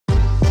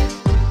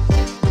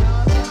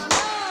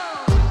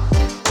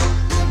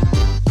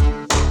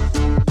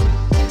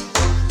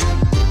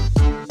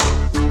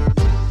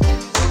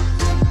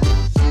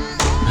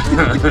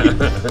We're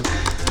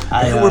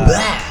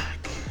back.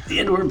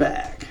 And we're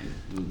back.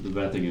 The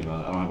bad thing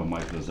about I don't have a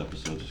mic for this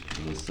episode just because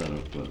of the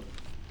setup, but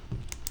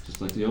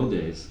just like the old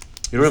days.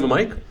 You don't have a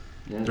mic?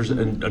 Yeah, There's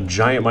a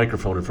giant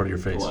microphone in front of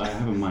your face. Well, I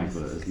have a mic,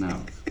 but it's now.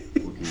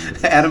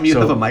 Adam, you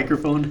have a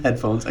microphone,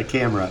 headphones, a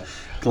camera,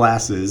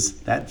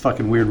 glasses, that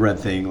fucking weird red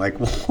thing. Like,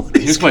 what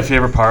is Here's my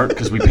favorite part,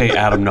 because we pay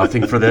Adam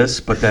nothing for this,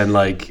 but then,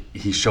 like,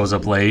 he shows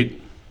up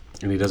late,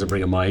 and he doesn't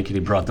bring a mic, and he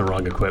brought the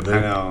wrong equipment.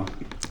 I know.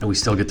 And we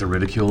still get to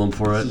ridicule him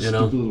for it, It's you a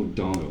know? stupid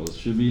little dongle. It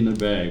should be in the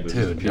bag. But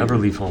Dude, never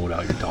leave home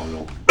without your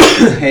dongle.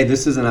 Hey,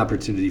 this is an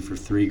opportunity for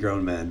three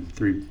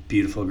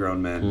beautiful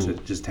grown men to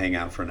just hang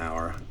out for an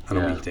hour on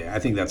a weekday. I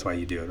think that's why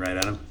you do it, right,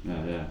 Adam?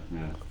 Yeah.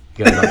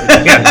 You got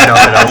nothing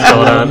else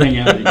going on. Hang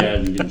out with you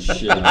guys and getting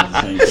shit on at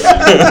the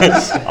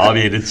same time. I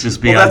mean, it's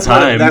just be Well, on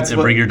time and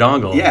bring your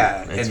dongle.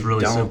 Yeah. It's and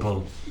really don't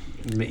simple.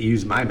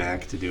 Use my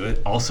Mac to do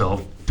it.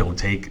 Also, don't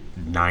take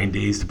 9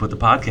 days to put the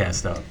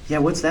podcast up. Yeah,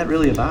 what's that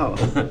really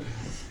about?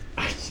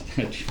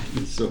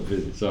 It's so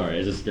busy. Sorry,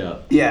 I just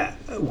got. Yeah.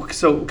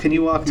 So can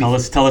you walk me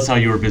Tell us how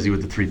you were busy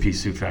with the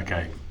 3-piece suit fat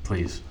guy,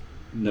 please.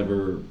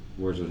 Never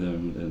worked with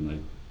him in like.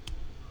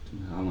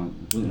 How long?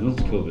 When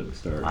did COVID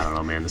start? I don't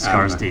know, man. The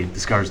scar's deep. The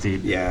scar's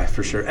deep. Yeah,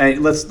 for sure. Hey,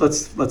 let's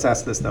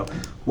ask this though.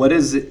 What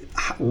is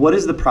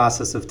the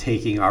process of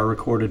taking our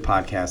recorded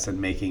podcast and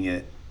making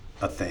it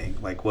a thing?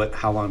 Like,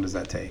 how long does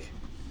that take?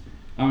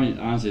 I mean,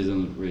 honestly, it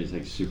doesn't really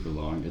take super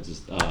long. It's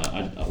just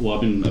I've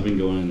been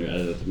going in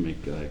there to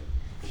make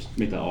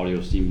make the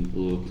audio seem a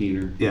little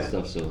cleaner and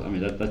stuff. So I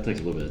mean that takes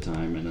a little bit of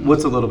time. And then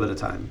What's a little bit of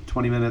time?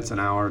 20 minutes, an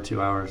hour,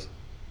 2 hours,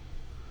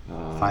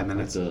 5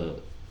 minutes.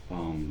 The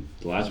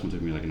last one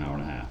took me like an hour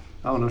and a half.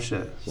 Oh no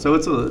shit! So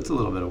it's a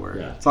little bit of work.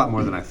 Yeah. It's a lot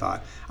more than I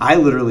thought. I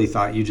literally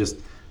thought you just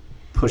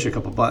push a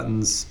couple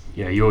buttons.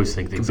 Yeah, you always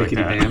think things like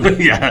that.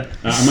 Bam. Yeah.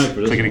 I might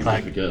for this Clickety one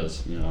clack.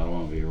 because I don't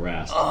want to be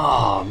harassed.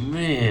 Oh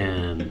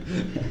man.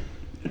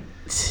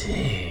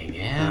 Dang, All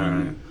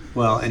Adam. right.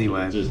 Well,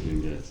 anyway, Just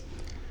kidding, guys.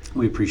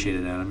 we appreciate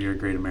it, Adam. You're a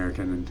great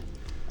American, and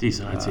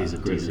Decent. I'd say he's a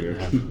great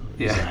decent.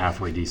 He's a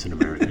halfway decent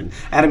American.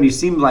 Adam, you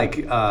seem like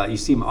you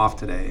seem off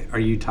today. Are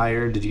you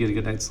tired? Did you get a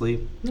good night's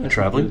sleep?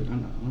 Traveling?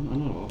 I'm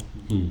not off.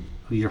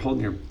 You're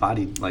holding your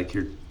body like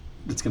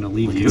it's gonna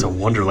leave you. It's a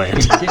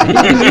wonderland.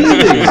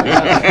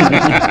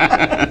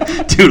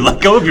 Dude,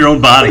 let go of your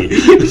own body.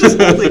 You're just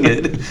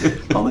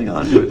holding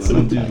on to it. I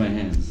don't use my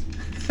hands.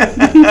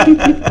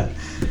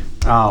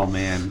 Oh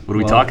man, What are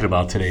we talking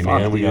about today,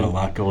 man? We got a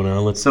lot going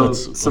on. Let's some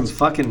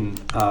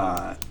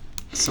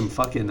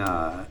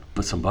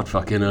put some butt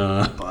fucking.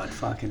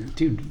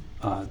 Dude.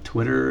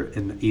 Twitter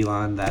and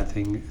Elon, that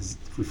thing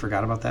we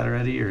forgot about that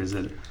already, or is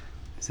it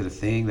a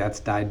thing that's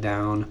died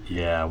down?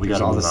 Yeah, we There's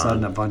got all of a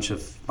sudden a bunch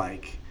of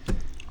like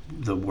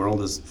the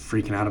world is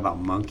freaking out about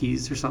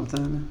monkeys or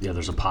something. Yeah,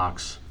 there's a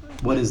pox.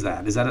 What is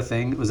that? Is that a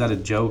thing? Was that a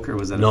joke or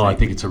was that? No, a thing? I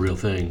think it's a real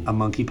thing. A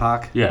monkey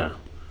pox.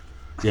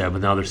 Yeah,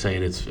 but now they're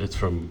saying it's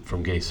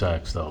from gay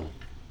sex though.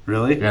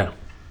 Really? Yeah.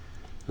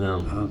 No.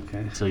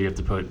 Okay. So you have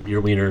to put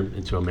your wiener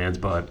into a man's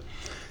butt,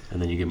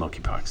 and then you get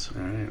monkeypox.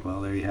 All right. Well,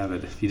 there you have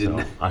it. If you didn't.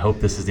 So I hope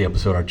this is the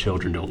episode our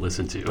children don't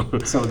listen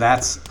to. So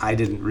I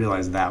didn't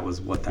realize that was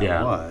what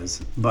that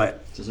was.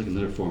 But It's just like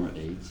another form of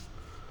AIDS.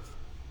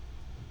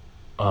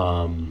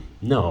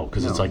 No,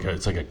 because it's like a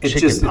it's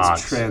chicken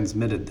pox. it's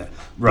transmitted that.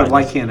 Right. But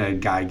why can't a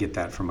guy get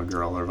that from a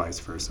girl or vice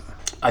versa?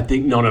 I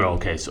think no.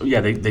 Okay, so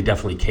yeah, they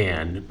definitely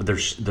can, but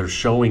they're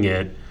showing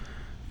it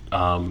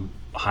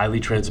highly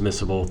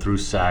transmissible through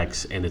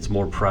sex, and it's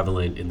more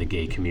prevalent in the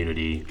gay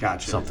community.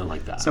 Gotcha. Something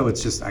like that. So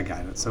it's just I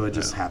got it. So it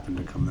just happened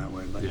to come that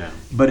way. But Yeah.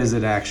 But is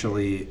it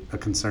actually a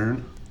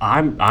concern?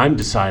 I'm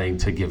deciding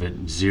to give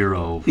it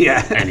zero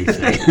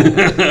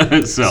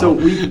anything. So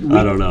we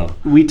I don't know.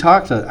 We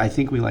talked. I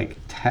think we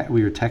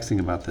we were texting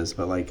about this,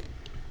 but like,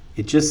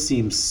 it just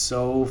seems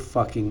so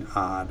fucking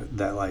odd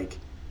that like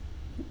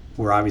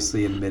we're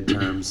obviously in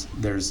midterms.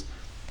 There's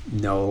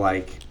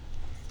no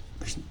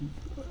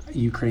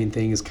Ukraine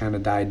thing has kind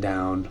of died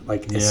down.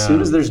 Like as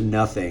soon as there's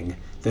nothing,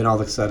 then all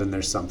of a sudden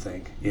there's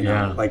something. You know,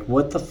 Yeah. like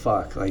what the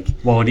fuck? Like,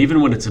 Well, and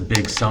even when it's a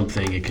big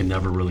something, it can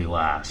never really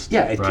last.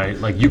 Yeah, right.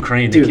 Like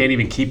Ukraine, Dude. they can't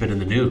even keep it in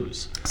the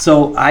news.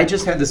 so I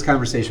just had this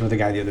conversation with a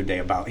guy the other day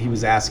about. He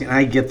was asking. And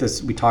I get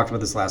this. We talked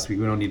about this last week.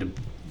 We don't need to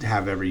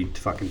have every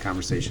fucking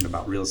conversation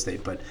about real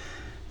estate, but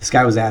this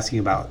guy was asking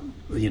about,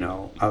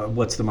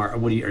 what's the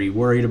market? Are you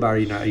worried about?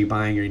 Are you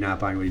buying? Are you not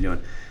buying? What are you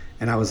doing?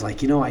 And I was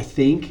like, I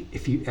think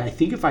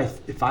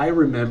if I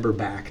remember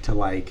back to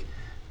like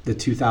the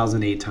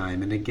 2008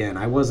 time, and again,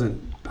 I wasn't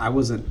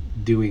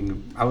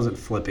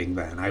flipping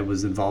then. I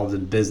was involved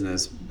in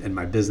business, and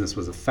my business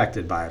was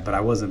affected by it, but I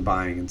wasn't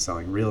buying and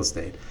selling real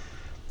estate.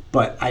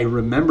 But I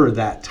remember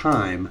that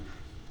time.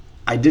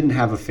 I didn't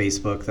have a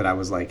Facebook that I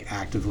was like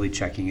actively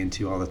checking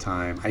into all the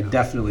time. I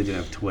definitely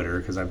didn't have Twitter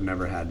because I've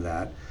never had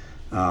that.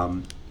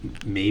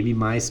 Maybe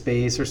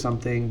MySpace or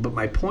something. But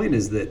my point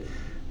is that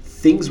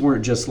things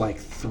weren't just like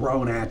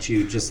thrown at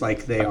you just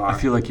like they are. I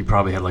feel like you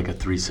probably had like a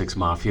 3-6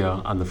 Mafia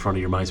on the front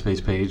of your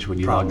MySpace page when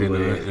you logged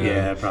into it.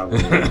 Yeah, probably.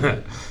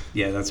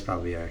 Yeah, that's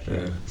probably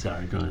accurate.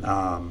 Sorry, go ahead.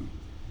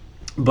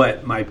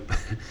 But my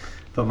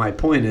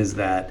point is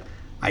that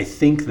I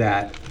think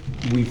that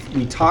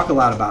we talk a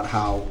lot about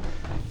how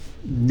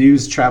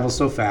news travels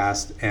so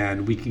fast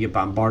and we can get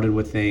bombarded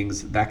with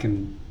things that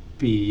can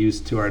be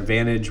used to our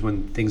advantage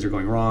when things are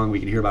going wrong. We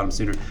can hear about them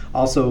sooner.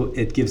 Also,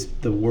 it gives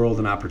the world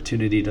an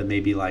opportunity to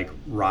maybe like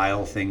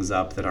rile things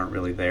up that aren't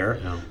really there.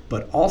 Yeah.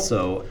 But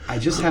also, I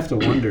just have to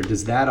wonder,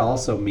 does that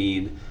also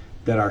mean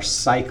that our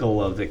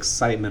cycle of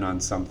excitement on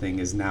something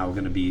is now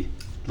going to be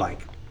like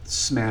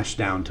smashed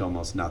down to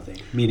almost nothing?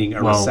 Meaning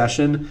a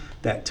recession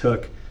that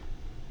took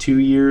 2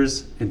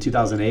 years in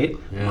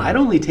 2008 might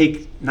only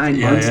take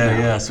 9 months now.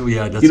 Yeah. So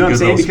that's you know what I'm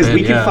saying? little Because spin,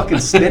 we can fucking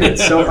spin it.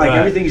 So like Right.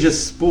 everything's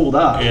just spooled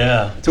up.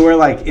 Yeah. To where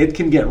like it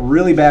can get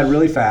really bad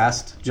really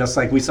fast, just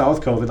like we saw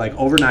with COVID. Like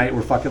overnight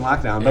we're fucking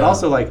locked down. But Yeah.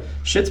 also like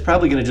shit's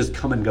probably gonna just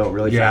come and go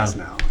really Yeah. fast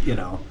now. You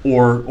know.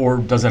 Or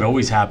does that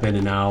always happen?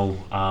 And now,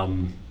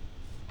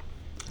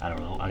 I don't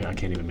know. I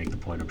can't even make the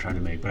point I'm trying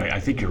to make. But I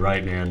think you're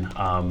right, man.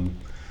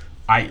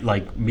 I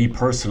like me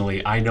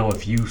personally. I know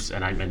if you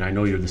and I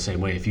know you're the same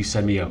way. If you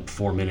send me a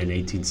 4-minute,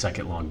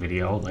 18-second long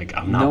video, like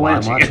I'm not No way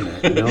I'm watching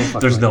watching it. No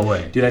fucking There's way. no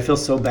way. Dude, I feel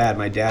so bad.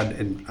 My dad,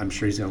 and I'm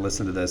sure he's gonna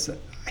listen to this.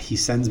 He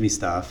sends me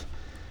stuff,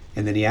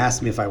 and then he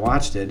asks me if I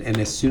watched it. And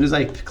as soon as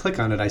I click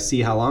on it, I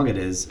see how long it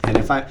is. And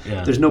if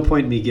there's no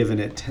point in me giving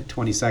it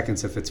 20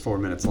 seconds if it's 4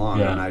 minutes long.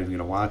 Yeah. I'm not even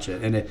gonna watch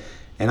it.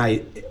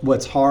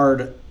 What's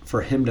hard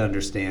for him to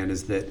understand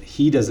is that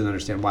he doesn't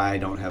understand why I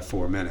don't have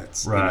 4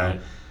 minutes. Right. You know?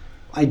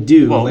 I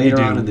do Well, later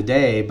you on do. in the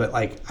day, but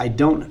like I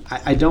don't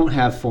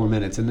have 4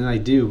 minutes, and then I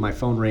do. My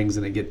phone rings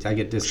and I get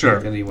disconnected Sure.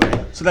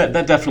 anyway. So that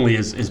definitely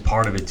is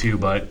part of it too.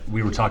 But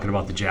we were talking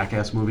about the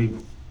Jackass movie,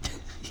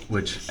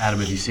 which Adam,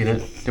 have you seen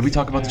it? Did we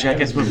talk about the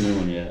Jackass haven't movie? seen the new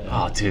one yet.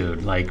 Oh,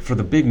 dude! Like for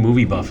the big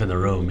movie buff in the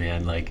room,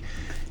 man. Like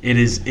it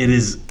is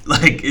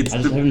like it's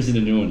I just haven't seen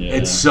the new one yet.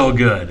 it's so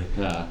good.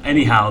 Yeah.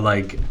 Anyhow,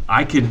 like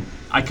I could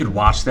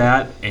watch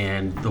that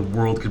and the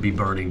world could be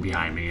burning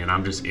behind me, and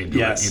I'm just into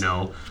Yes. it, you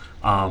know.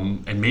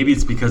 And maybe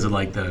it's because of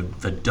like the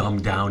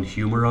dumbed down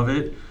humor of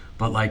it.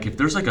 But like if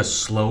there's like a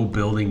slow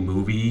building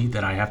movie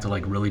that I have to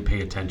like really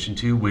pay attention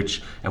to,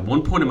 which at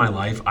one point in my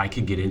life I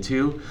could get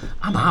into,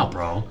 I'm out,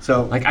 bro.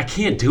 So like I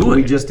can't do it.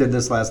 We just did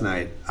this last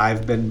night.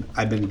 I've been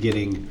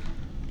getting.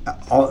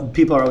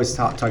 People are always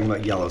talking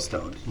about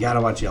Yellowstone. You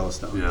gotta watch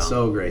Yellowstone. Yeah. It's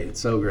so great. It's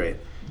so great.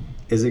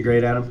 Is it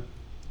great, Adam?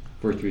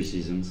 For 3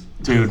 seasons.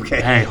 Dude,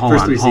 Okay. hey, hold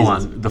First on, 3 hold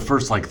seasons. on. The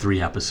first like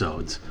 3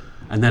 episodes,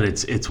 and then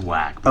it's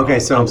whack. Bro. Okay,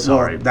 so I'm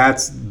sorry.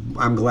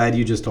 I'm glad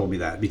you just told me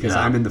that because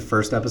Yeah. I'm in the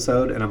first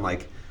episode and I'm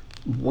like,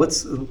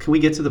 can we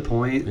get to the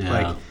point?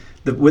 Yeah.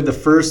 Like with the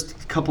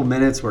first couple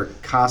minutes where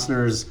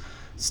Costner's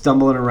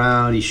stumbling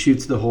around, he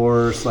shoots the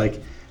horse,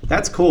 like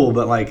that's cool,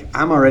 but like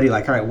I'm already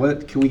like, all right,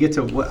 what can we get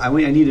to? What I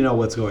need to know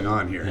what's going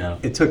on here. Yeah.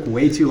 It took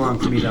way too long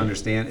for me to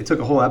understand. It took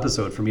a whole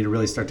episode for me to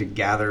really start to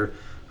gather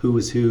who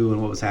was who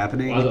and what was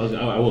happening.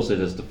 I will say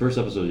this: the first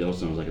episode of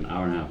Yellowstone was like an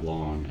hour and a half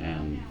long,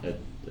 and it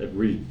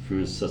really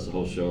pretty much sets the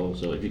whole show.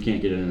 So if you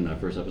can't get in that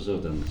first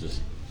episode, then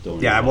just don't.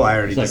 Yeah, well, I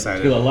already It's like,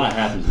 decided. because a lot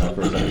happens in that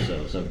first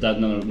episode. So if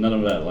none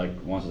of that like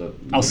wants to.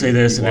 I'll say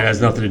this, and it has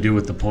watch nothing to do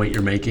with the point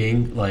you're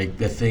making. Like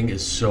the thing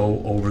is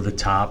so over the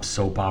top,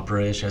 soap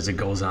opera-ish as it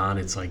goes on.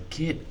 It's like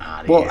get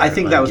out of here. Well, I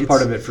think like, that was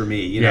part it's- of it for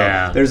me. You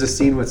Yeah. know, there's a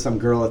scene with some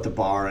girl at the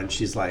bar, and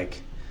she's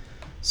like,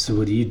 "So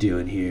what are you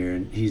doing here?"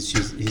 And he's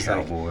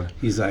Cowboy.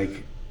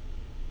 like,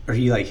 or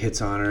he like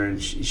hits on her,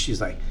 and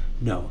she's like,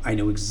 "No, I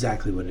know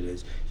exactly what it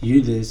is. You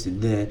this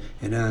and that,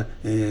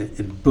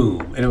 and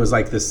boom." And it was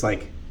like this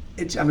like.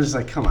 I'm just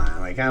like, come on,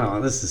 like I don't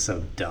know, this is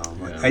so dumb.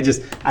 Like, Yeah.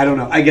 I don't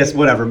know. I guess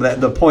whatever. But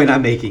the point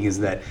I'm making is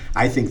that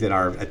I think that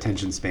our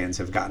attention spans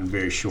have gotten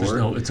very short.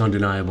 No, it's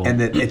undeniable.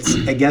 And that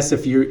it's, I guess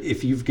if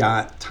you've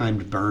got time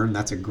to burn,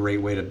 that's a great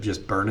way to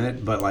just burn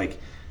it. But like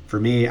for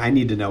me, I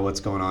need to know what's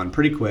going on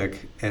pretty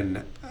quick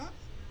and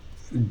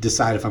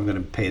decide if I'm going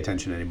to pay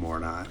attention anymore or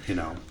not. You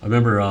know. I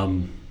remember,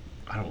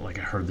 I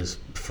heard this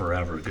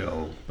forever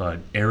ago, but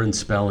Aaron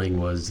Spelling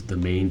was the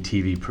main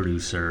TV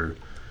producer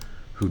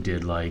who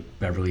did like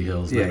Beverly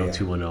Hills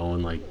 90210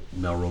 and like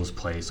Melrose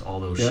Place, all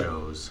those Yep.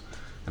 shows.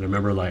 And I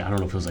remember like, I don't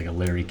know if it was like a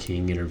Larry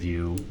King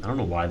interview. I don't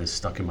know why this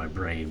stuck in my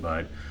brain,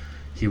 but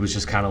he was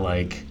just kind of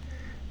like,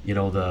 you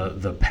know,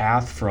 the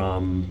path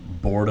from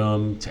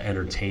boredom to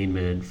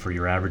entertainment for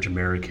your average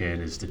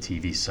American is the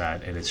TV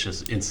set, and it's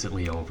just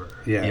instantly over.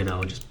 Yeah. You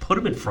know, just put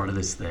them in front of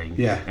this thing,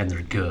 Yeah. and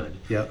they're good.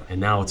 Yep.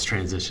 And now it's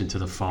transitioned to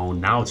the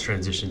phone. Now it's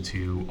transitioned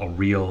to a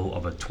reel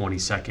of a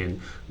 20-second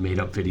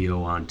made-up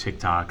video on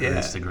TikTok or Yeah.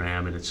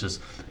 Instagram, and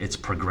it's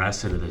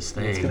progressed into this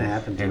thing. It's gonna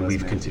happen to and us,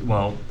 we've man.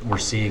 well, we're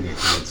seeing it.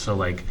 Dude. So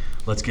like,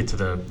 let's get to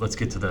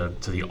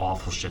the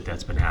awful shit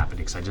that's been happening.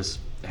 Because I just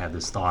had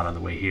this thought on the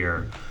way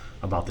here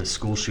about this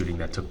school shooting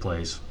that took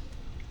place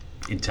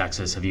in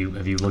Texas. Have you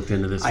looked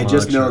into this? I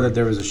just much, know or- that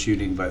there was a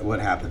shooting, but what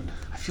happened?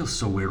 I feel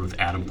so weird with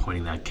Adam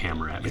pointing that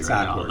camera at me It's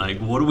right awkward. now. Like,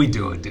 what are we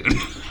doing, dude?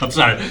 I'm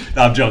sorry.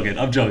 No, I'm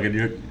joking.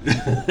 You're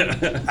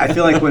I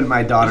feel like when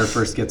my daughter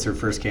first gets her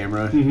first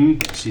camera,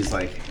 she's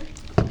like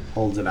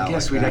holds it out. yeah,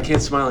 like sweet. that. I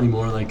can't smile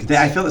anymore. Like,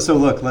 I feel so.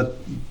 Look,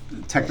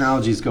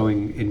 technology's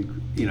going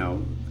in. You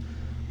know,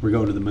 we're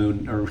going to the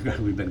moon, or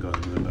we've been going to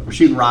the moon, but we're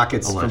shooting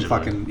rockets Allegedly. from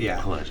fucking,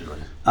 yeah. Allegedly.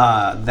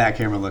 That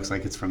camera looks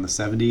like it's from the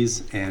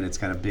 70s, and it's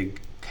got a big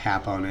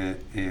cap on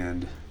it,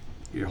 and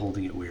you're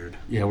holding it weird.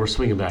 Yeah, we're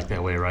swinging back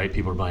that way, right?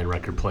 People are buying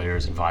record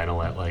players and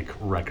vinyl at like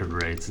record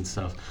rates and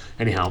stuff.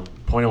 Anyhow,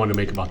 point I wanted to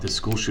make about this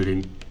school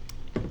shooting.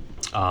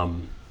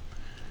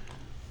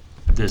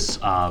 This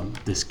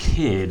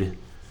kid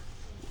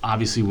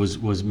obviously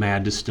was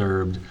mad,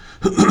 disturbed,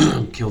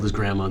 killed his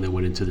grandma, and then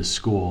went into the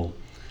school.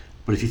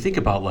 But if you think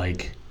about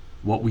like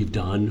what we've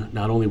done,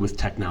 not only with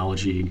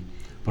technology,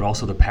 but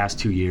also the past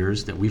 2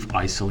 years, that we've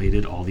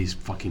isolated all these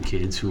fucking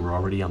kids who are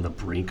already on the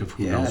brink of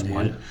who knows dude.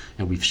 what,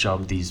 and we've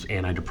shoved these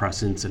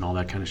antidepressants and all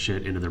that kind of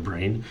shit into their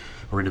brain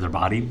or into their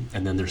body,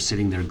 and then they're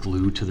sitting there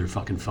glued to their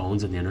fucking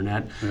phones and the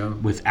internet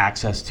with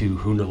access to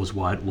who knows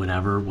what,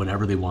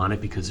 whenever they want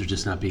it, because they're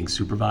just not being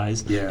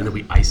supervised. Yeah. And then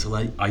we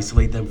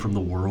isolate them from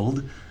the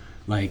world.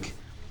 Like,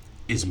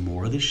 is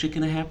more of this shit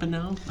gonna happen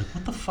now? Like,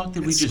 what the fuck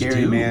did we just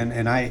scary, do? man.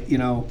 And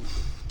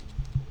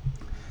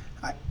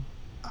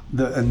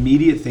the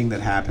immediate thing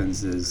that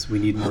happens is we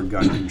need more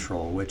gun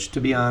control, which,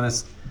 to be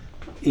honest,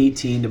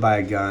 18 to buy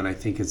a gun, I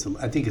think it's a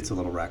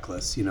little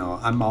reckless.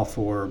 I'm all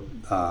for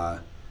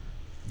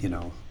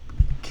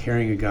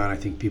carrying a gun. I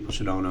think people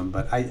should own them,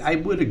 but I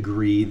would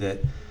agree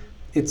that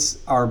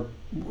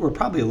we're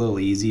probably a little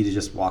easy to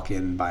just walk in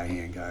and buy a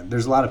handgun.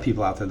 There's a lot of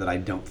people out there that I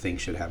don't think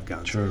should have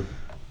guns. Sure.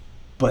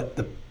 But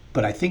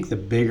I think the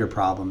bigger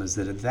problem is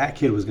that if that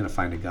kid was going to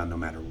find a gun no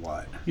matter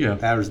what, Yeah.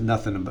 that was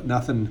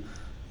nothing.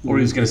 Or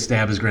he was going to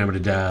stab his grandma to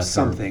death.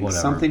 Something or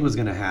whatever. something was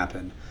going to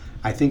happen.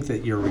 I think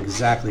that you're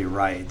exactly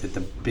right, that the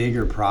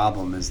bigger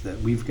problem is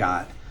that we've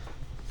got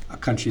a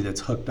country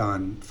that's hooked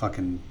on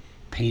fucking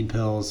pain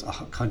pills, a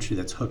country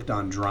that's hooked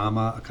on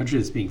drama, a country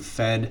that's being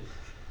fed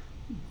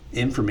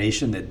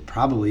information that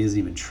probably isn't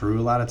even true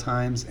a lot of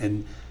times,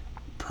 and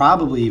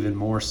probably even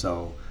more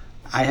so.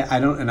 I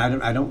don't know.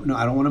 I don't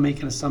want to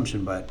make an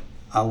assumption, but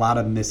a lot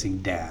of missing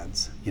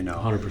dads.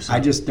 100%.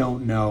 I just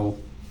don't know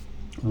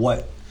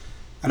what.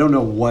 I don't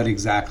know what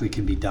exactly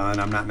can be done.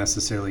 I'm not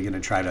necessarily going to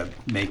try to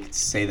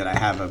say that I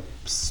have a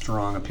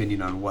strong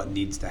opinion on what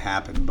needs to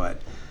happen,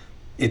 but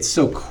it's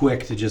so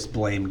quick to just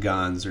blame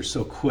guns, or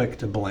so quick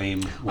to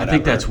blame whatever. I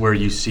think that's where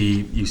you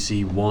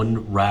see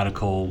one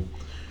radical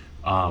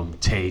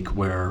take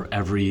where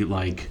every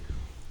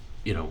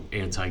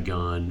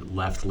anti-gun,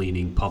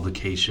 left-leaning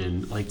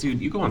publication,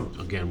 dude, you go on,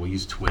 again, we'll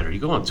use Twitter. You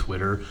go on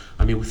Twitter,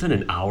 I mean, within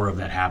an hour of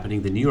that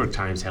happening, the New York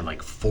Times had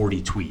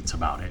 40 tweets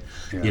about it,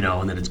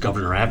 and then it's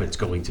Governor Abbott's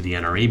going to the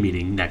NRA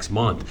meeting next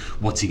month.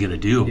 What's he going to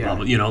do? Yeah.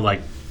 Blah, blah,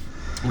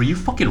 were you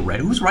fucking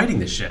ready? Who's writing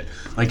this shit?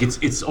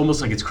 It's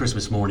almost like it's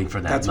Christmas morning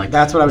for them.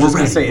 That's what I was just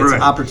going to say. It's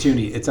ready.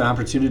 opportunity. It's an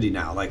opportunity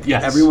now.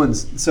 Yes.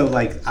 Everyone's so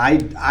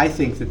I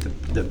think that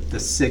the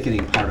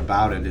sickening part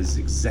about it is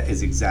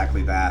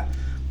exactly that.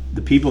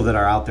 The people that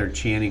are out there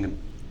chanting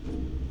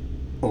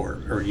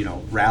or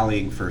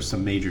rallying for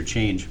some major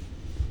change,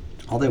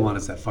 all they want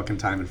is that fucking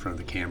time in front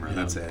of the camera. Yeah.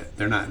 That's it.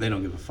 They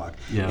don't give a fuck.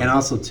 Yeah. And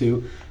also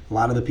too, a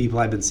lot of the people,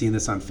 I've been seeing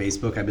this on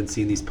Facebook, I've been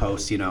seeing these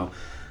posts,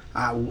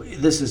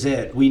 this is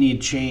it, we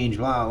need change,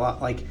 blah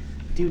blah.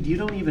 Dude, you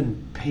don't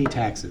even pay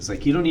taxes.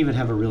 You don't even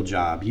have a real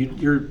job.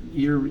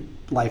 Your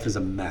life is a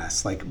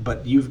mess.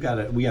 But we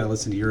gotta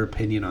listen to your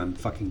opinion on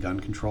fucking gun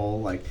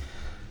control.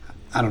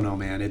 I don't know,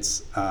 man.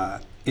 It's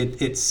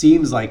it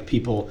seems like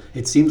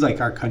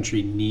our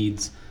country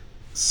needs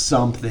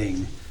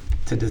something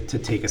to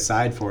take a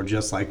side for,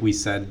 just like we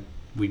said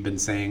we've been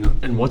saying.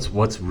 And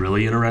what's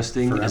really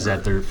interesting forever. is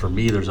that for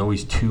me, there's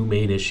always two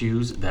main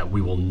issues that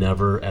we will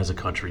never as a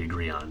country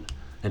agree on,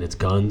 and it's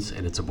guns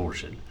and it's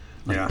abortion.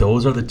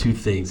 Those are the two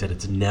things that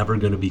it's never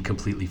going to be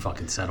completely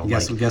fucking settled.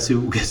 Guess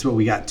what?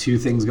 We got two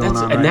things going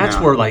on, and right that's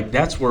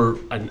now. where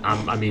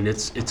I mean,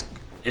 it's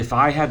if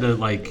I had to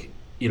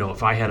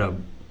if I had a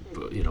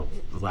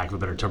for lack of a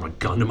better term, a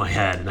gun to my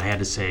head, and I had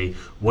to say,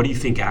 what do you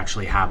think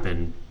actually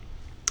happened?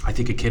 I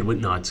think a kid went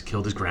nuts,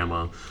 killed his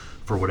grandma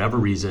for whatever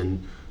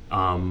reason.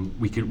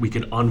 We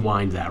could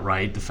unwind that,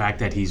 right? The fact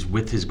that he's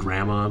with his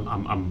grandma,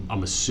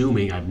 I'm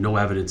assuming, I have no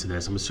evidence of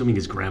this, I'm assuming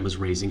his grandma's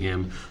raising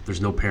him. There's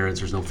no parents,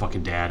 there's no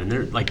fucking dad, and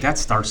that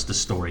starts the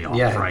story off,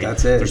 right?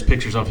 That's it. There's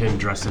pictures of him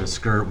dressed in a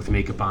skirt with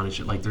makeup on and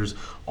shit. There's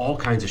all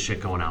kinds of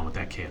shit going on with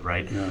that kid,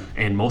 right? Yeah.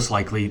 And most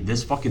likely,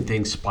 this fucking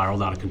thing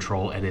spiraled out of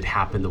control, and it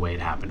happened the way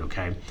it happened,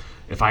 okay?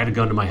 If I had a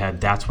gun to my head,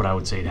 that's what I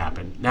would say it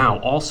happened. Now,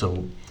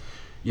 also,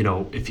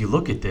 if you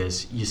look at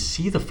this, you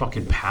see the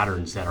fucking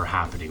patterns that are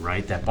happening,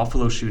 right? That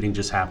Buffalo shooting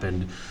just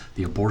happened,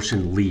 the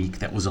abortion leak,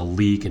 that was a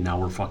leak, and now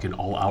we're fucking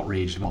all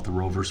outraged about the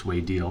Roe versus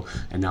Wade deal,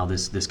 and now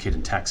this kid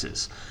in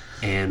Texas.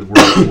 And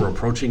we're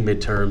approaching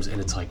midterms,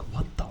 and it's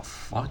what the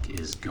fuck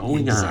is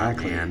going on,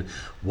 man?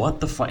 What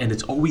the fuck? And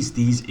it's always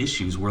these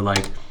issues where,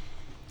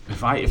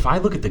 if I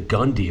look at the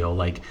gun deal,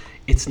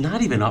 it's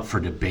not even up for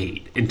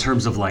debate in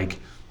terms of,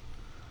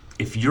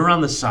 if you're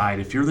on the side,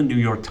 if you're the New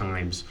York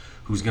Times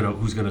who's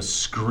gonna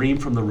scream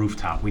from the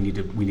rooftop, we need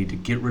to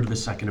get rid of the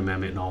Second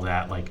Amendment and all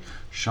that, like,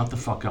 shut the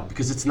fuck up,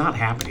 because it's not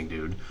happening,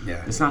 dude.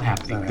 Yeah. It's not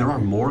happening. There are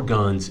more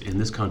guns in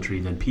this country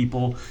than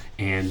people,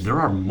 and there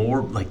are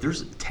more, like,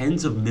 there's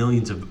tens of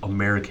millions of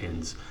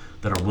Americans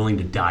that are willing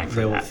to die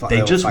for that.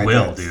 They just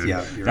will, dude.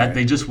 Yeah, you're right.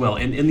 They just will.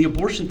 And the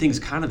abortion thing is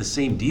kind of the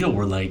same deal,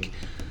 where, like,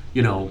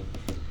 you know,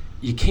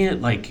 you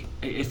can't, like,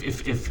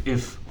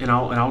 if and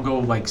I'll go,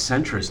 like,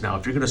 centrist now.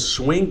 If you're gonna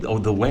swing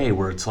the way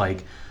where it's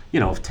like, you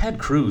know, if Ted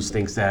Cruz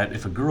thinks that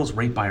if a girl's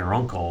raped by her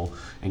uncle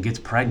and gets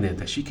pregnant,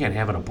 that she can't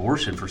have an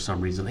abortion for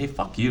some reason, hey,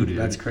 fuck you, dude.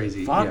 That's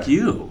crazy. Fuck Yeah.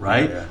 you,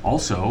 right? Yeah.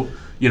 Also,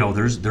 you know,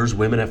 there's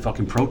women at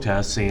fucking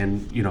protests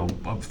saying, you know,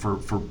 for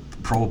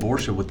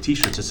pro-abortion with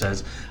T-shirts that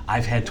says,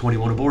 "I've had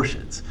 21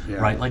 abortions," Yeah.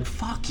 right? Like,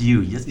 fuck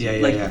you. Yeah,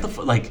 like, yeah. what the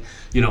fuck? Like,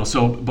 you know.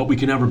 So, but we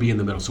can never be in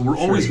the middle. So we're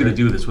always sure. going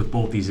to do this with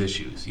both these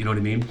issues. You know what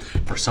I mean?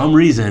 For some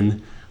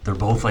reason, they're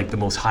both like the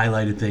most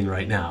highlighted thing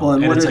right now. Well,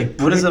 and it's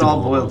what does it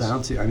all predictable boil almost.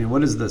 down to? I mean,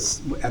 what is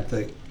this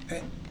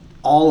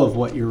all of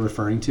what you're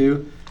referring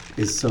to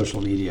is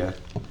social media.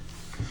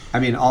 I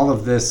mean, all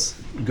of this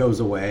goes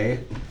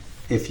away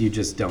if you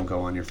just don't go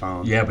on your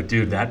phone. Yeah, but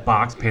dude, that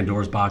box,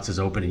 Pandora's box, is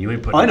open, and you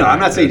ain't putting. Oh, I know. it I'm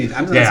back. not saying.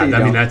 I'm not yeah, saying. I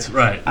You mean don't. that's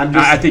right. I'm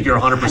just, I think you're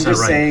 100% I'm just right.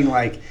 saying,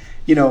 like,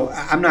 you know,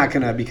 I'm not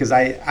gonna, because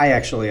I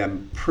actually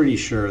I'm pretty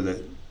sure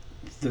that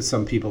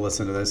some people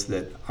listen to this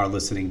that are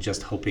listening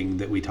just hoping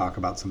that we talk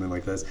about something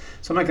like this.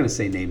 So I'm not gonna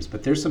say names,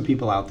 but there's some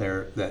people out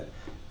there that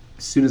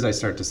as soon as I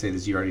start to say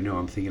this, you already know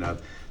I'm thinking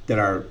of, that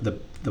are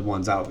the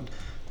ones out.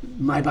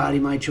 My body,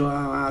 my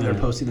choice. They're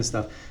posting this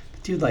stuff,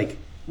 but dude, like,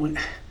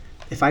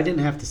 if I didn't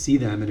have to see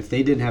them, and if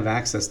they didn't have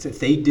access to, if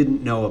they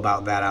didn't know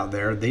about that out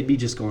there, they'd be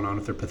just going on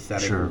with their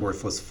pathetic, Sure.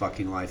 worthless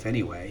fucking life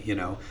anyway, you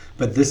know.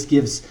 But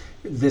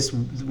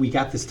we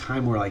got this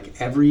time where, like,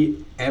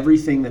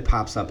 everything that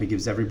pops up, it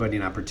gives everybody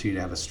an opportunity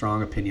to have a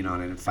strong opinion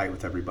on it and fight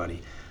with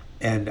everybody.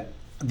 And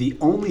the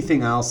only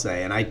thing I'll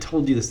say, and I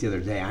told you this the other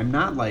day, I'm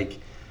not like,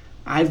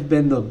 I've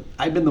been the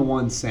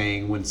one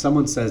saying, when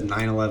someone says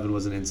 9/11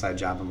 was an inside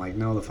job, I'm like,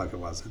 no, the fuck it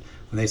wasn't.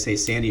 When they say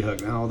Sandy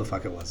Hook, no, the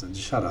fuck it wasn't.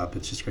 Just shut up.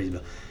 It's just crazy.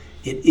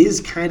 It is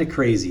kind of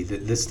crazy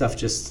that this stuff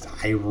just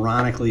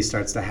ironically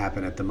starts to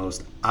happen at the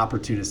most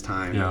opportunist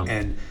time. Yeah.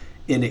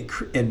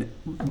 And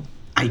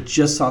I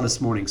just saw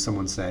this morning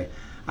someone say,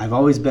 I've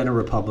always been a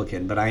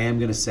Republican, but I am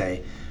going to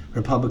say,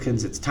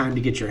 Republicans, it's time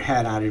to get your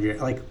head out of your,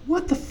 like,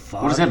 what the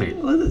fuck? What does that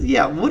mean?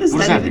 Yeah, what does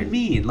What that even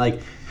mean?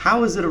 Like,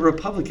 how is it a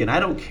Republican? I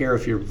don't care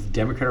if you're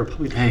Democrat or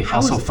Republican. Hey,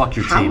 also fuck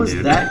your team,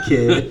 dude.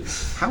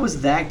 How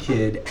is that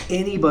kid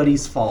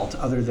anybody's fault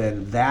other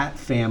than that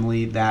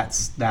family?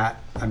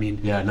 I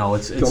mean, Yeah, no,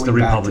 it's going the back to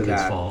Republicans'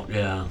 that. fault.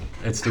 Yeah,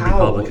 it's the How?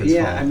 Republicans'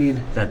 Yeah, fault. I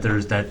mean, that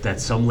there's that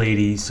some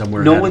lady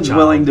somewhere. no had a one's child.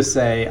 willing to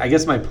say. I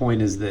guess my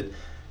point is that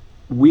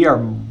we are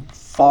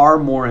far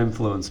more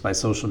influenced by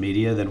social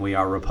media than we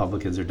are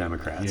Republicans or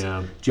Democrats.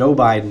 Yeah. Joe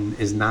Biden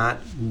is not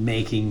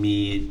making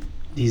me.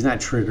 He's not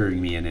triggering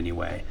me in any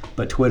way,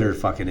 but Twitter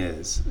fucking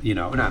is. You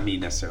know, not me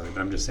necessarily,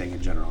 but I'm just saying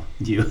in general.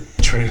 You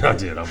Triggered,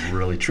 dude. I'm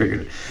really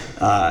triggered.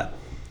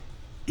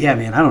 Yeah,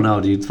 man. I don't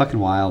know, dude. It's fucking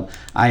wild.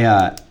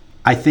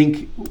 I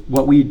think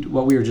what we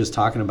were just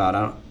talking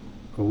about.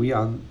 Were we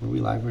live?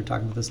 We were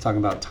talking about this. Talking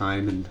about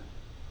time and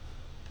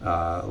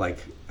like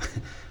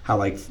how,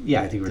 like,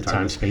 yeah. I think we were talking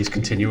Time space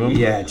continuum.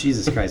 Yeah,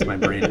 Jesus Christ, my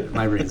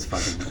brain's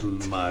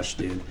fucking mush,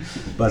 dude.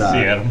 But See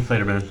you, Adam.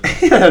 Later,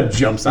 man.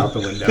 jumps out the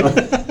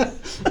window.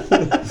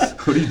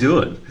 What are you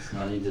doing?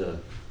 I need to.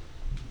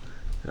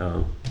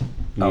 Oh,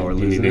 we're you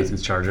need losing it?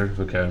 Nathan's charger.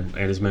 Okay, and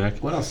his Mac.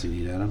 What else do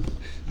you need, Adam?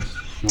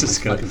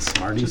 Just fucking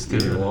Smarties, Your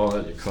dude.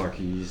 wallet, your car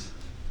keys.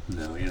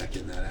 No, you're not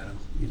getting that, Adam.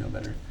 You know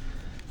better.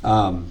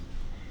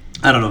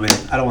 I don't know, man.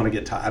 I don't want to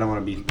get. I don't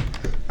want to be.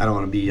 I don't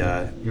want to be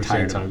You're saying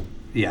tired. time.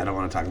 Yeah, I don't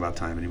want to talk about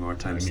time anymore.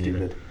 Time's Me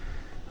neither.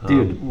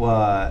 stupid,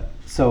 dude.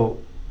 So,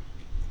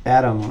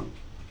 Adam,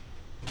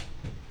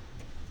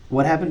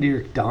 what happened to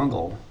your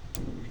dongle?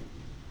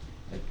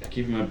 I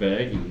keep it in my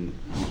bag, and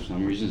for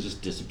some reason, it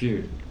just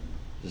disappeared.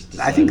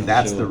 I think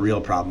that's the real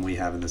problem we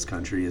have in this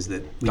country is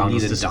that we Dongles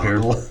need a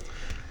disappeared. dongle.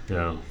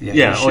 Yeah. Yeah, Yeah.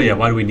 you Oh, yeah. should-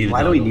 Why do we need a dongle?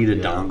 why do we need a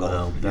Yeah, dongle,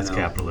 well, that's you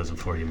know? capitalism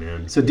for you,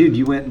 man. So, dude,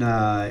 you went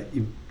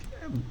and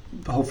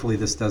hopefully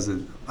this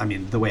doesn't. I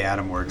mean, the way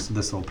Adam works,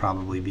 this will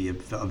probably be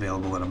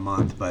available in a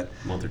month. But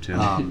A month or two.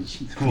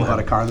 you bought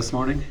a car this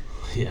morning.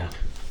 yeah.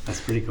 That's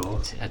pretty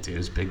cool. Yeah, dude,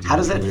 it's big. How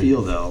does that deal.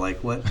 feel though?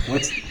 Like what?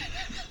 What?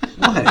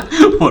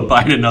 What,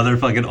 buying another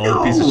fucking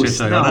old piece of shit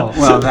Toyota?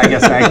 No. Well, I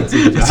guess I can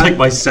see. It's like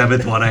my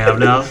 7th one I have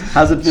now.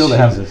 How's it feel to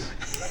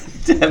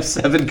have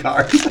 7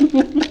 cars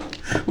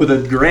with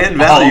a grand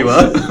value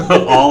of?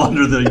 all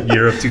under the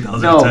year of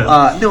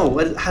 2010.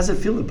 No. How's it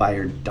feel to buy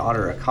your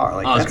daughter a car?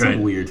 Like, Oh, it's that's great.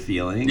 a weird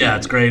feeling. Yeah,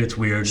 it's great. It's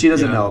weird. She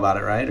doesn't Yeah. know about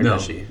it, right? Or No.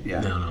 does she?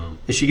 Yeah. No.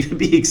 Is she gonna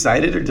be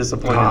excited or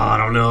disappointed? Oh, I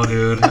don't know,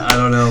 dude. I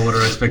don't know what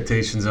her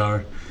expectations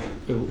are.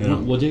 Yeah.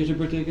 What day is your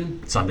birthday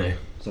again? Sunday.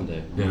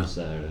 Sunday. Yeah.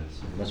 Saturday.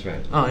 So that's right.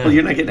 Oh, yeah. Well,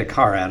 you're not getting a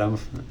car, Adam.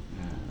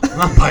 I'm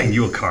not buying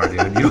you a car, dude.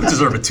 You don't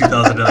deserve a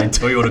 2009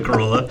 Toyota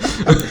Corolla.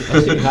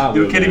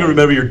 You can't even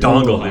remember your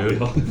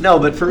dongle, dude. No,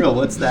 but for real,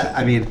 what's that?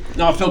 I mean,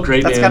 No, it felt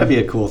great, that's man. got to be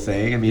a cool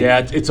thing. I mean, Yeah,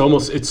 it's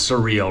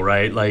surreal,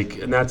 right? Like,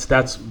 and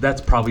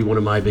that's probably one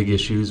of my big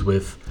issues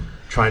with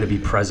trying to be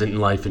present in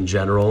life in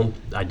general.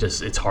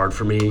 It's hard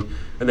for me.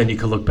 And then you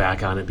can look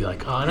back on it and be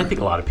like, oh, and I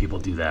think a lot of people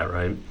do that,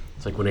 right?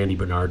 It's like when Andy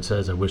Bernard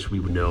says, I wish we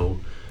would know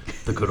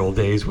the good old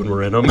days when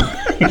we're in them.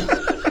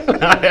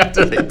 Not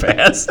after they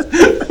passed.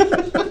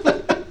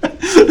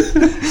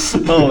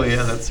 oh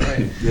yeah, that's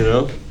right. You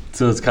know?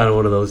 So it's kind of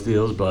one of those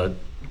deals, but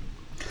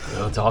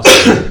it's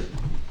awesome.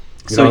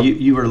 So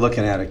you were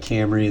looking at a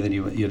Camry, then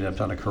you ended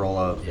up on a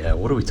Corolla. Yeah,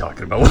 what are we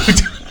talking about? What are we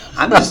doing?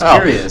 I'm just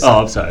curious.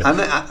 Oh, I'm sorry.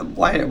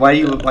 Why are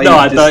you?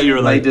 I thought you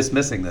were like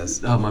dismissing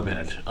this. Oh, my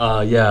bad.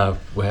 Yeah,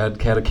 we had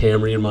a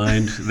Camry in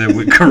mind. Then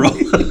we Corolla.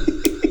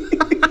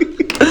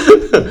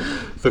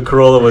 The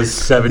Corolla was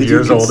 7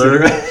 years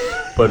older,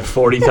 but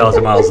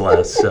 40,000 miles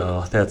less.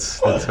 So that's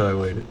how I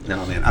waited.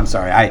 No, man, I'm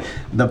sorry.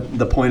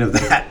 The point of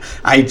that,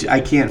 I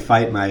can't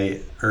fight my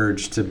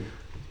urge to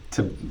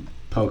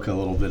poke a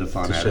little bit of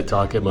fun at shit it.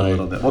 Talk at a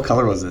little bit. What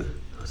color was it?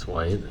 It was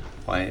white.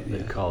 White. They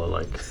Yeah. call it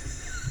like,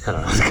 I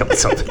don't know,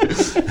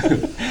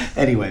 something.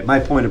 Anyway, my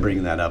point of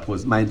bringing that up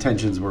was my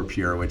intentions were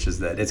pure, which is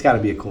that it's got to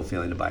be a cool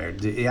feeling to buy her.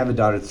 You have a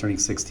daughter that's turning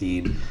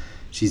 16.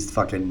 She's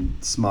fucking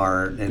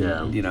smart,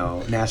 and you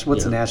know,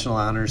 what's the national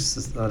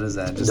honors? What is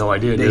that? No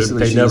idea, dude. Basically,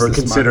 They she's never just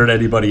a considered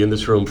anybody in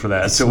this room for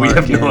that, so we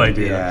smart have no kid.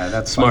 idea. Yeah,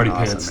 that's smarty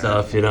fucking pants awesome,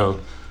 man. stuff, you know.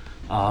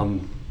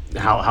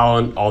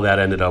 How all that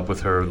ended up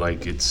with her,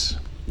 like it's,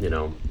 you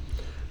know,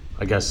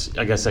 I guess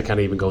that kind of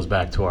even goes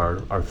back to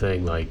our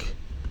thing, like,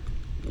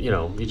 you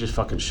know, you just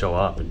fucking show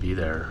up and be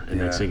there,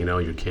 and next thing you know,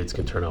 your kids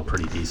can turn out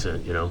pretty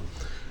decent, you know.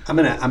 I'm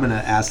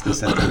gonna ask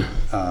this at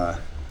the.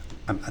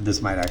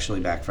 This might actually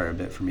backfire a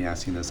bit for me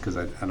asking this because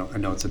I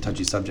know it's a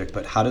touchy subject,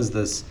 but how's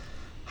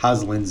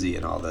Lindsay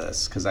in all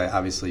this? Because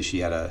obviously she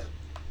had a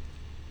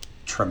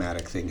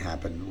traumatic thing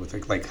happen with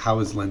it. Like, how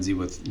is Lindsay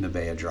with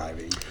Nevaeh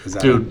driving? Is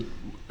that Dude,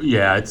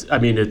 yeah,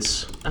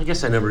 I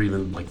guess I never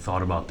even like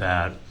thought about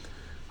that.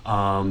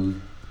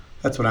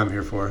 That's what I'm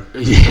here for.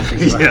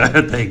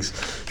 Yeah, thanks.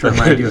 To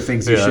remind you of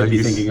things you should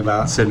be thinking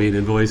about. Send me an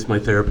invoice, my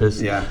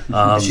therapist. Yeah,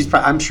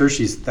 I'm sure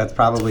that's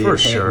probably for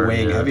sure,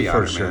 weighing heavy on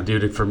her, for sure, man.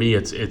 dude. For me,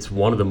 it's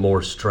one of the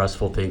more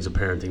stressful things of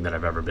parenting that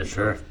I've ever been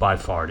through, by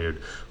far,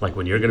 dude. Like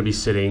when you're gonna be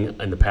sitting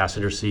in the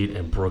passenger seat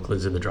and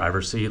Brooklyn's in the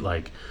driver's seat,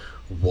 like,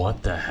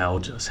 what the hell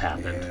just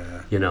happened?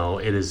 Yeah. You know,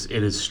 it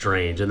is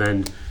strange, and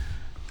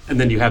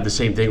then you have the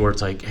same thing where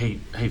it's like, hey,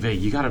 Vay,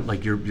 you gotta,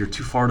 like, you're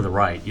too far to the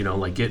right, you know,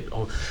 like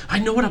I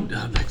know what I'm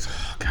like,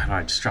 oh, God, all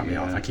right, just drop me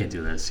off. I can't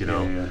do this, you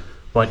know. Yeah.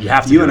 But you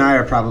have to. You and I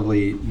are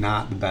probably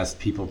not the best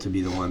people to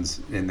be the ones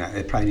in that.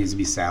 It probably needs to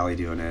be Sally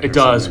doing it. It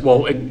does.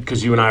 Well,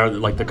 because you and I are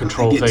like the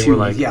control thing. We're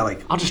like,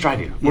 I'll just drive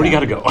you. Where do you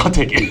got to go? I'll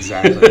take you.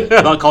 Exactly.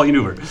 I'll call you an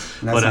Uber.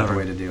 That's Whatever. not the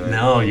way to do it.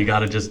 No, you got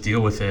to just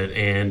deal with it.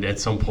 And at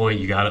some point,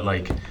 you got to,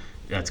 like,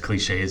 that's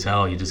cliche as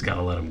hell. You just got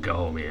to let them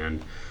go,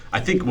 man. I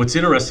think what's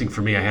interesting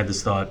for me, I had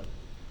this thought.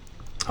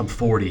 I'm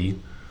 40,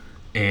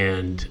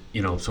 and,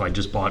 you know, so I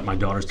just bought, my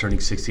daughter's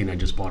turning 16. I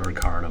just bought her a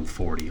car, and I'm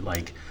 40.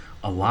 Like,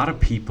 a lot of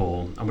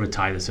people, I'm going to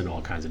tie this into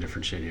all kinds of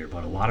different shit here,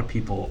 but a lot of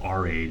people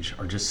our age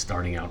are just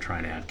starting out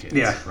trying to have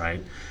kids,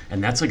 right?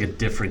 And that's like a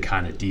different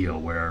kind of deal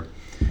where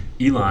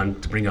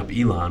Elon, to bring up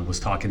Elon, was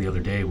talking the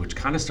other day, which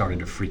kind of started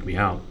to freak me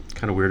out,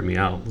 kind of weirded me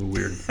out, a little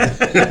weird.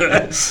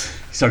 He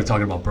started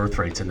talking about birth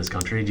rates in this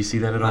country. Did you see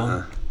that at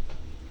all?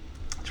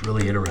 It's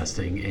really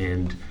interesting,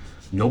 and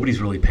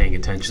nobody's really paying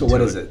attention to it. So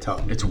what is it? Tell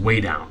me. It's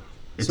way down.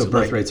 So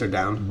birth rates are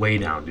down? Way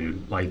down,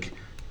 dude. Like,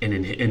 and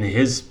in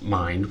his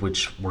mind,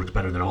 which works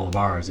better than all of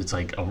ours, it's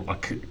like a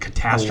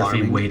catastrophe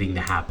Alarming. waiting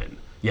to happen.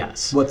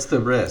 Yes. What's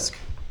the risk?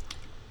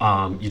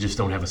 You just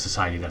don't have a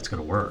society that's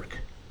going to work.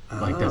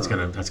 Like that's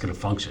gonna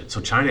function. So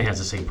China has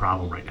the same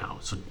problem right now.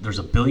 So there's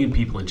 1 billion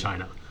people in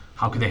China.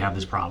 How could they have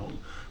this problem?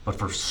 But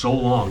for so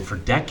long, for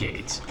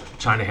decades,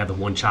 China had the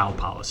one-child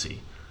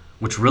policy,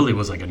 which really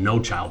was like a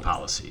no-child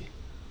policy.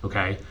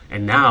 Okay,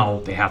 and now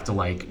they have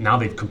to now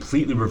they've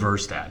completely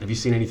reversed that. Have you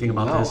seen anything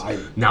about this?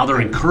 Now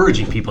they're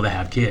encouraging people to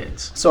have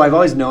kids. So I've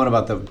always known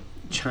about the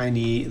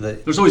Chinese.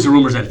 There's always the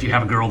rumors that if you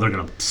have a girl, they're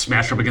gonna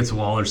smash her up against the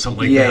wall or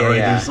something like that. Right?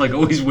 Yeah. There's like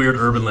always weird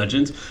urban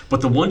legends.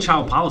 But the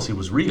one-child policy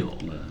was real,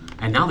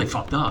 and now they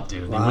fucked up,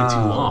 dude. They went too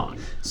long.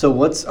 So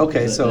what's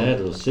okay? They So had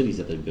those cities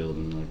that they build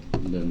and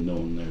then no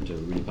one there to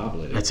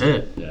repopulate it. That's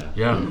it.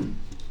 Yeah.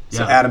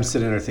 So Adam's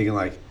sitting there thinking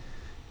like,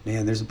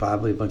 man, there's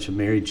probably a bunch of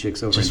married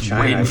chicks over Just in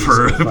China. waiting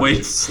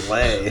for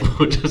slay.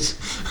 Just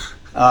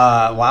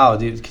Wow,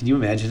 dude, can you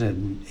imagine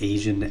an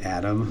Asian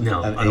Adam?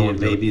 No, an I don't Asian want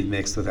to do baby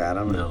mixed with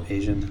Adam. No.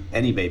 Asian,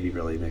 any baby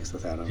really mixed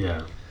with Adam.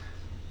 yeah.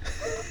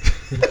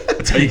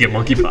 That's how you get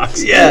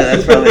monkeypox. Yeah,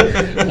 that's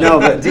probably no,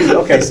 but dude.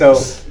 Okay, so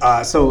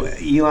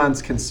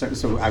Elon's concern.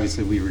 So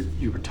obviously,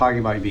 you were talking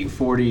about you being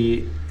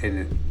 40,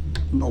 and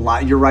a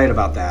lot. You're right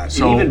about that.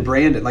 So- and even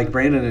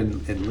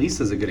Brandon and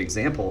Lisa's a good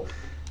example.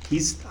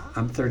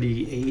 I'm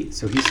 38,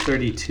 so he's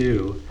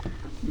 32.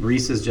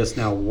 Reese is just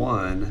now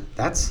 1.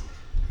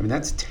 I mean,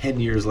 that's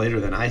 10 years later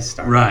than I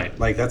started. Right.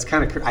 Like, that's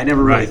kind of, I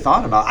never really Right.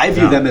 thought about, I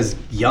view Yeah. them as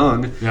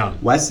young. Yeah.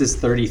 Wes is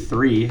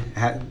 33,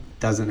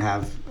 doesn't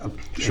have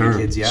Sure.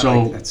 any kids yet.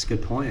 So- Like, that's a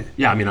good point.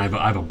 Yeah, I mean, I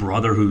have a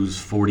brother who's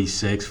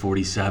 46,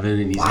 47,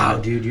 and he's Wow,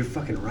 got dude, you're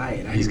fucking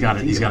right. he's got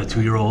a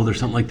 2-year-old or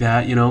something like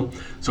that, you know.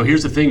 So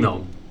here's the thing,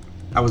 though.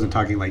 I wasn't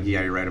talking like,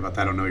 yeah, you're right about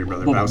that. I don't know your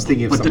brother, but I was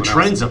thinking of but the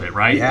someone trends else. of it,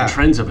 right? Yeah. The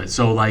trends of it.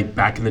 So like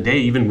back in the day,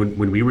 even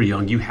when we were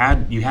young, you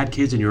had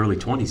kids in your early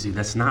 20s. Dude,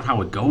 that's not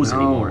how it goes No.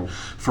 anymore,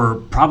 for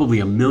probably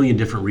a million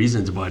different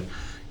reasons. But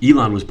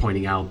Elon was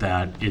pointing out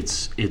that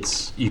it's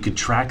you could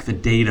track the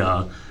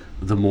data.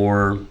 The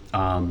more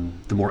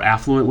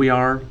affluent we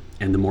are,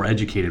 and the more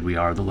educated we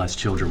are, the less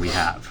children we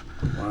have.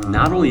 Wow.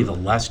 Not only the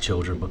less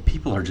children, but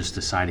people are just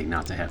deciding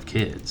not to have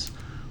kids,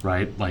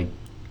 right? Like,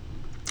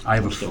 I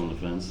have I'm a still on the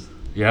fence.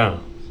 yeah.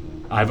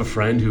 I have a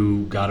friend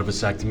who got a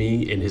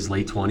vasectomy in his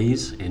late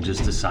 20s and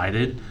just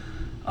decided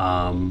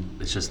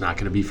it's just not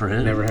going to be for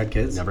him. Never had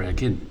kids? Never had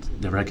kids.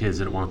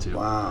 Didn't want to.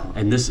 Wow.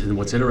 And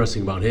what's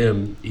interesting about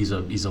him, he's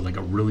a like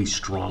a really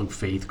strong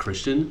faith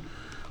Christian,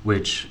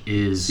 which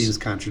is Seems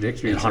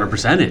contradictory. it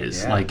 100%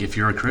 is. Yeah. Like, if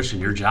you're a Christian,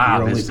 your job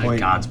Your only is to point-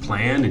 God's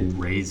plan and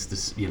raise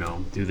this,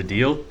 do the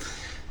deal.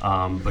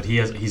 But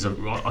he's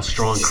a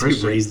strong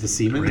Christian. Raise the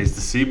semen? Raise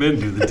the semen,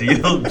 do the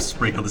deal,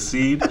 sprinkle the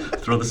seed,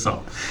 throw the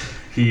salt.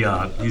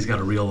 He's got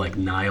a real like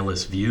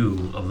nihilist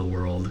view of the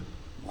world.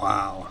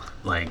 Wow.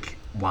 Like,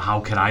 well, how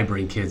could I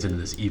bring kids into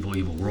this evil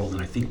world?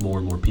 And I think more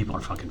and more people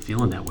are fucking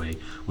feeling that way,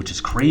 which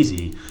is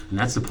crazy. And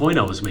that's the point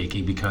I was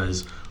making,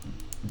 because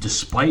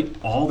despite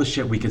all the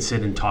shit we can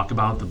sit and talk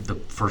about, the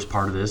first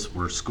part of this,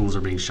 where schools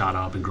are being shot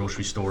up and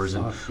grocery stores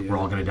and Fuck, yeah. we're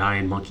all going to die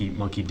and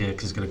monkey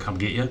dick is going to come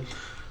get you,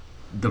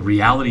 the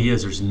reality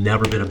is there's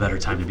never been a better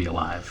time to be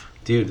alive.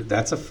 Dude,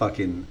 that's a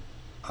fucking...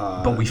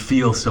 But we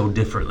feel so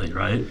differently,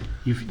 right?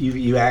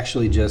 You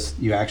actually just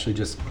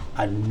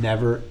I've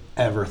never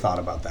ever thought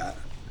about that.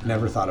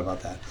 Never thought about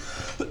that.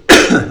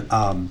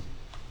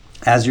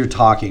 As you're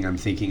talking, I'm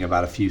thinking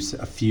about a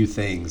few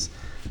things.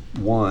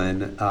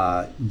 One,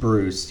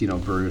 Bruce,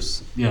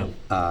 Bruce, Yeah.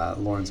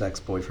 Lauren's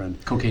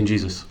ex-boyfriend. Cocaine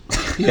Jesus.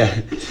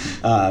 Yeah.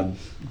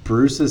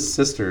 Bruce's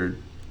sister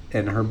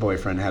and her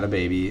boyfriend had a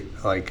baby,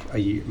 like a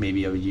year,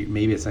 maybe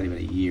it's not even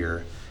a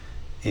year,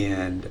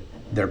 and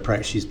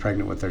she's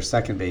pregnant with their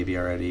second baby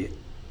already.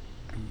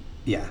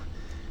 Yeah.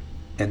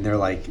 And they're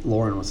like,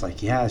 Lauren was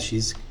like, yeah,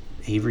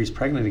 Avery's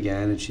pregnant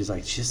again, and she's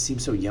like, she just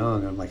seems so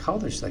young. I'm like, how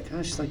old is she? She's like,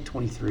 oh, she's like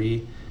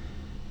 23.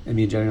 And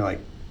me and Jenny are like,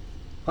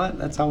 what?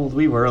 That's how old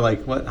we were.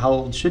 Like, what? How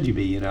old should you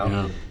be?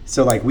 Yeah.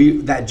 So like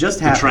that just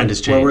happened. trend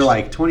has Where we're changed.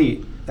 like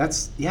 20.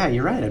 Yeah,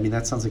 you're right. I mean,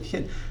 that sounds like a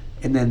kid.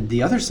 And then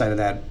the other side of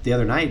that, the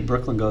other night,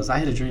 Brooklyn goes, I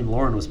had a dream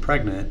Lauren was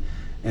pregnant.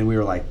 And we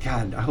were like,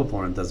 God, I hope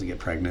Lauren doesn't get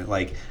pregnant.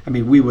 Like, I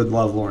mean, we would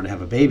love Lauren to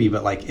have a baby,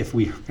 but like, if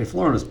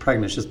Lauren was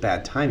pregnant, it's just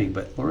bad timing.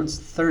 But Lauren's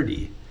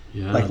 30.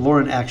 Yeah. Like,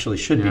 Lauren actually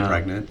should be Yeah.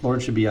 pregnant. Lauren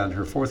should be on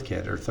her fourth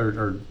kid or third,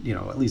 or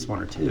at least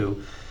one or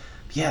two.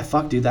 Yeah,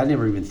 fuck, dude, I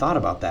never even thought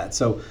about that.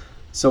 So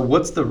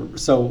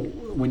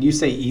when you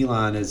say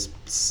Elon is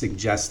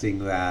suggesting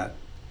that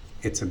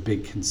it's a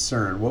big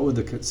concern, what would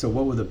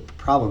the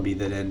problem be,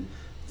 that in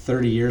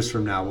 30 years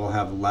from now we'll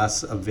have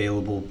less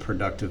available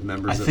productive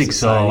members I of think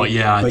so, society?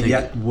 yeah, I but think-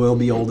 yet we'll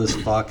be old as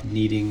fuck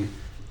needing.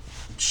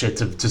 Shit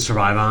to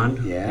survive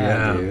on.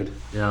 Yeah, dude.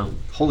 Yeah.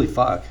 Holy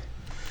fuck.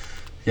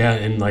 Yeah,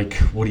 and like,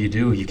 what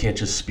do? You can't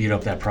just speed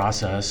up that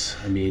process.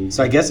 I mean,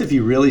 So I guess if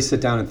you really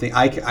sit down and think,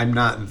 I'm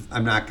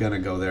not gonna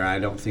go there. I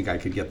don't think I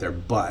could get there,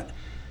 but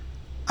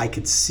I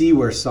could see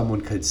where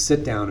someone could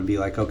sit down and be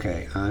like,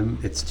 okay,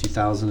 it's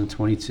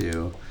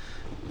 2022,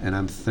 and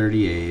I'm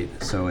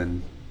 38. So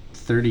in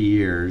 30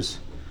 years,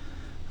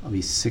 I'll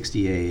be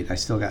 68. I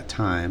still got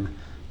time.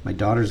 My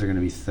daughters are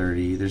gonna be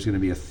 30. There's gonna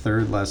be a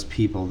third less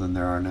people than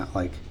there are now.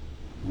 Like,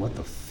 what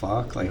the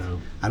fuck? Like, Yeah.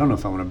 I don't know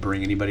if I want to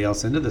bring anybody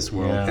else into this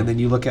world. Yeah. And then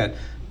you look at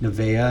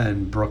Nevaeh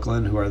and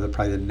Brooklyn, who are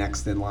probably the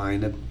next in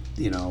line to,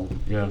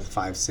 Yeah.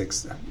 5,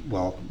 6,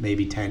 well,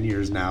 maybe 10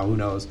 years now. Who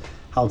knows?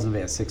 How old's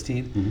Nevaeh?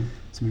 16? Mhm.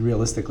 So I mean,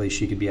 realistically,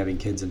 she could be having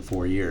kids in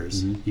 4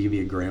 years. Mhm. You could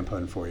be a grandpa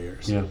in 4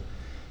 years. yeah.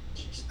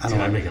 I Dude,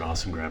 don't I'd know. make an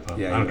awesome grandpa.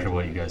 Yeah, I don't you care would.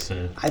 what you guys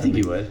say. I think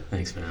you would.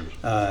 Thanks, man.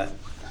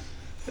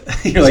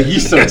 You're like, you're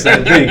so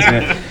excited. Thanks,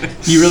 man.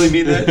 Do you really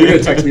mean that? You're going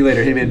to text me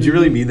later. Hey, man, did you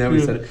really mean that when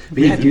you said it? But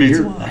yeah, It dude, means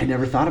a lot. I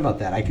never thought about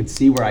that. I could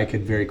see where I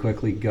could very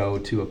quickly go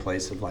to a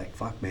place of like,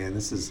 fuck, man,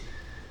 this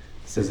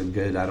isn't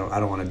good. I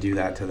don't want to do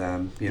that to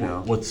them,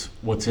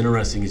 What's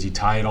interesting is you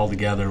tie it all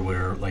together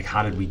where, like,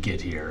 how did we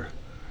get here?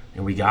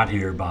 And we got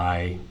here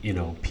by,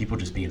 people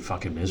just being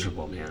fucking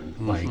miserable, man.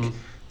 Mm-hmm. Like,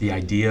 the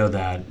idea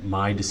that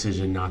my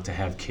decision not to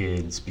have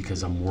kids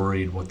because I'm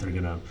worried what they're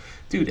gonna,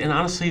 dude. And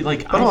honestly,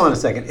 like, But hold on a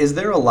second. Is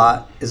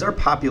our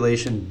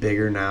population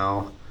bigger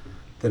now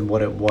than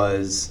what it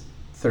was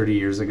 30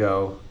 years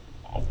ago?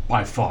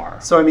 by far.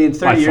 So, I mean,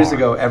 30 By years far.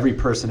 ago, every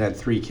person had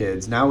 3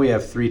 kids. Now we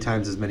have 3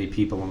 times as many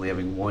people only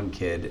having 1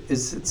 kid.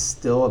 Is it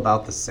still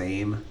about the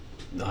same?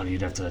 Oh,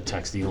 you'd have to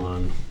text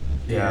Elon.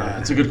 Yeah. Yeah,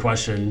 it's a good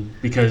question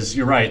because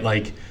you're right.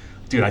 Like,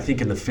 dude, I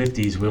think in the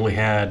 50s we only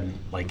had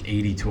like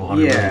 80 to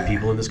 100 million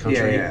people in this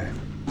country. Yeah.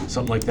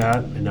 Something like that.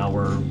 And now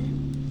we're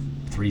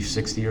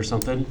 360 or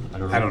something. I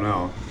don't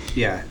know.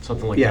 Yeah.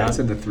 Something like Yeah, that. it's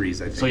in the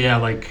threes, I think. So yeah,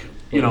 like,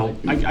 you know,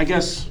 I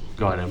guess,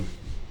 go ahead, Em.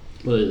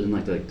 Well, in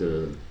like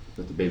the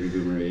baby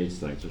boomer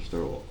age, like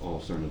they're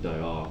all starting to die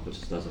off,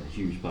 which that's a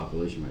huge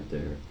population right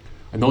there.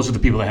 And those are the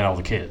people that had all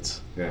the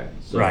kids. Right.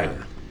 So, Right.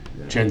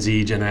 Yeah. Gen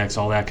Z, Gen X,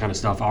 all that kind of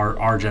stuff.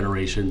 Our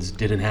generations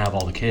didn't have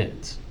all the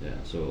kids. Yeah.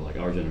 So like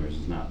our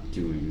generation's not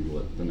doing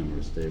what the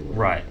numbers they were.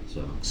 Right.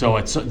 So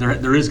it's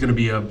there is going to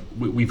be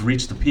we've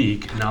reached the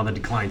peak, and now the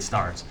decline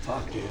starts.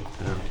 Fuck, dude.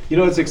 Yeah. You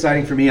know what's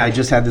exciting for me? I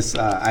just had this.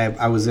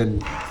 I was in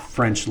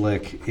French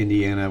Lick,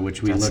 Indiana,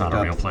 which we That's looked not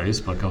up. a real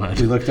place, but go ahead.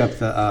 We looked up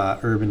the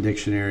Urban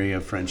Dictionary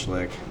of French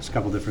Lick. There's a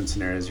couple different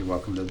scenarios. You're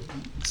welcome to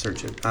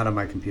search it. Not on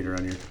my computer,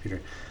 on your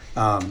computer.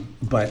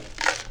 But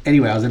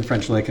anyway, I was in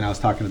French Lick, and I was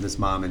talking to this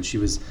mom, and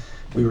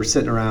we were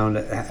sitting around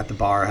at the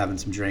bar having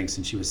some drinks,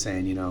 and she was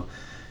saying, you know,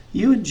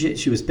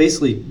 she was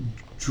basically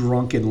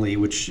drunkenly,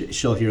 which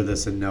she'll hear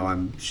this and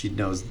know she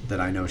knows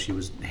that I know she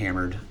was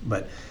hammered,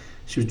 but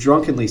she was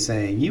drunkenly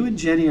saying, you and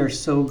Jenny are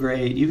so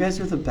great. You guys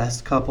are the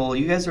best couple.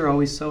 You guys are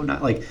always so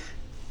not like,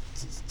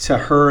 to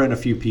her and a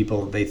few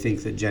people, they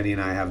think that Jenny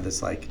and I have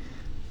this like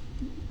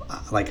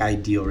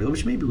ideal relationship,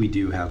 which maybe we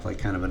do have like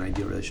kind of an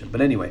ideal relationship.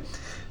 But anyway,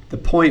 the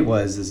point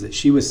is that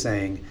she was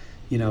saying,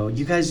 you know,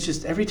 you guys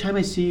just, every time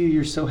I see you,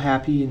 you're so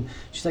happy. And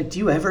she's like, do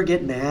you ever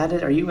get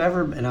mad? Are you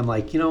ever? And I'm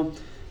like, you know,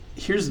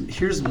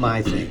 here's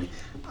my thing.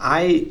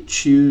 I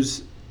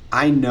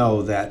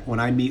know that when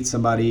I meet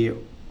somebody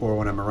or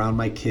when I'm around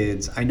my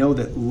kids, I know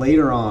that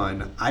later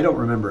on, I don't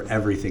remember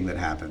everything that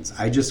happens.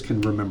 I just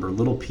can remember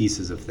little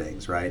pieces of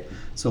things, right?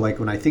 So like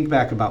when I think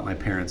back about my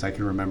parents, I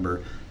can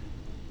remember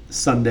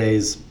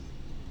Sundays,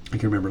 I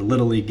can remember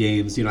Little League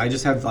games. You know, I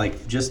just have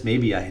like just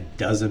maybe a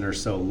dozen or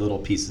so little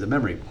pieces of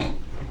memory.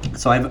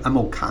 So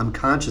I'm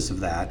conscious of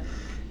that,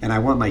 and I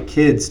want my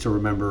kids to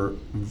remember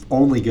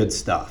only good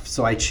stuff.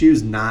 So I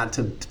choose not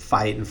to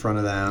fight in front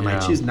of them. Yeah. I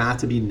choose not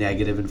to be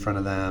negative in front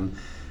of them,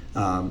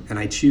 and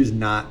I choose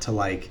not to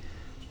like.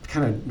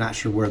 Kind of not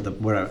sure I'm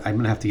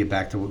gonna have to get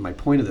back to what my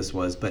point of this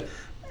was, but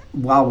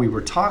while we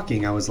were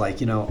talking, I was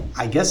like, you know,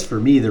 I guess for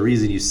me the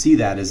reason you see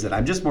that is that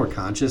I'm just more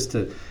conscious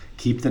to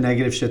keep the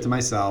negative shit to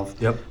myself.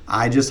 Yep.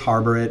 I just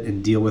harbor it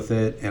and deal with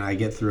it, and I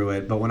get through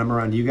it. But when I'm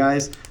around you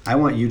guys, I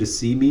want you to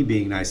see me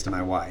being nice to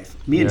my wife.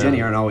 Me and Yeah.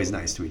 Jenny aren't always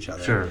nice to each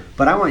other. Sure.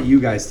 But I want you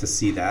guys to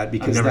see that I've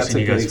because never that's seen a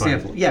you good guys fight.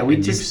 example. Yeah, we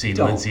And just you've seen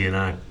don't. Lindsay and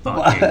I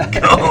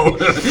fucking go.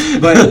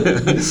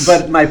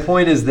 but my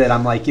point is that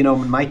I'm like, you know,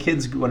 when my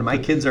kids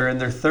are in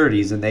their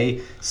 30s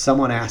and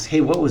someone asks,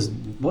 hey, what was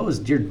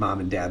your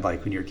mom and dad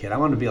like when you were a kid? I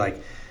want to be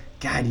like,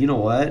 God, you know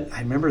what? I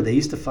remember they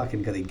used to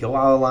they'd go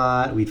out a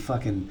lot. We'd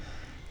fucking,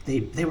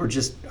 they were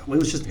just, it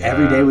was just,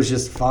 every day was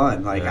just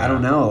fun. Like, I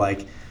don't know,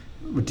 like,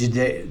 I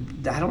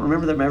don't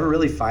remember them ever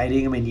really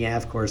fighting. I mean, yeah,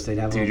 of course they'd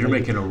have. Dude, you're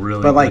making a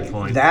really but good like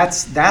point.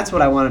 that's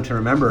what I wanted to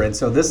remember. And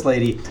so this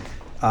lady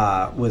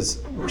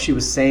was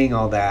saying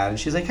all that, and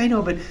she's like, I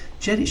know, but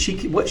Jenny, this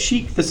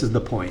is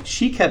the point.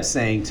 She kept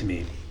saying to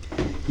me,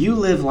 "You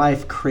live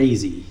life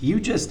crazy.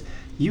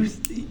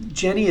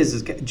 Jenny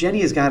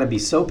has got to be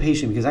so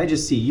patient because I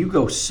just see you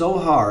go so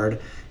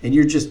hard, and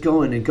you're just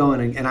going and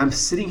going, and I'm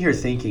sitting here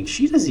thinking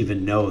she doesn't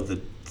even know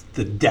the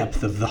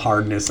depth of the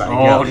hardness I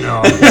go. Oh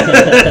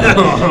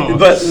no!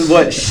 But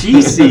what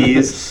she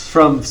sees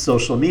from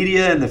social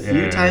media and the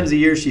few Yeah. times a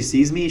year she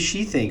sees me,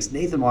 she thinks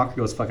Nathan Walker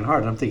goes fucking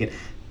hard, and I'm thinking,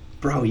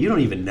 bro, you don't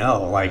even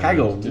know. Like I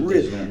go. Did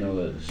you not know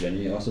that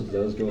Jenny also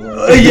does go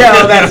hard?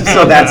 Yeah,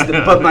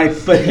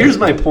 but here's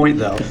my point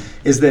though,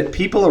 is that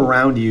people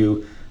around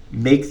you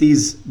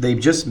they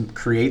just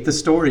create the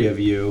story of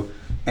you,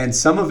 and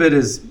some of it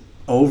is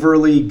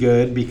overly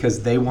good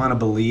because they want to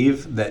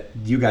believe that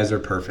you guys are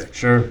perfect.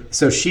 Sure.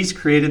 So she's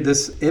created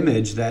this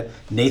image that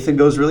Nathan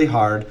goes really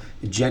hard,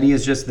 Jenny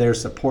is just there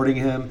supporting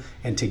him,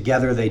 and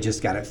together they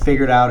just got it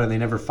figured out and they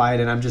never fight.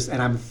 And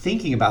I'm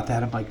thinking about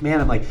that. I'm like,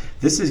 man,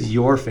 this is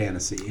your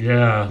fantasy.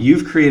 Yeah.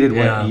 You've created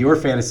Yeah. what your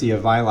fantasy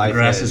of my life The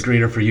grass is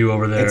greener for you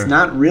over there. It's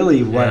not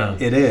really what Yeah.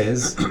 it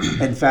is.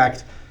 In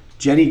fact,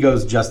 Jenny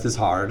goes just as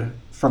hard.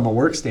 From a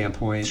work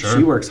standpoint, Sure.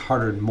 she works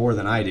harder more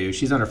than I do.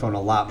 She's on her phone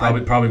a lot.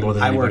 Probably more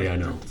than anybody work I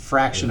know. a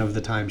fraction of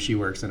the time she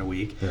works in a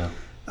week. Yeah.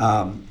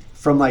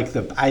 From like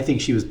I think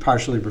she was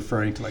partially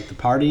referring to like the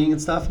partying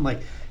and stuff. I'm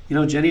like, you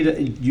know, Jenny,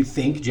 you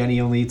think Jenny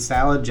only eats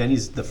salad?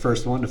 Jenny's the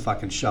first one to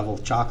fucking shovel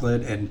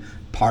chocolate and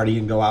party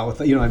and go out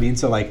with it. You know what I mean?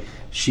 So like,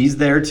 she's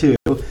there too.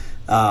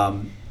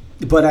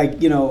 But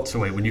So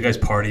wait, when you guys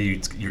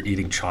party, you're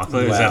eating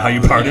chocolate? Is Well, that how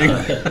you party? you know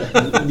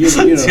what I'm Dude, you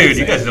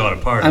saying. guys know how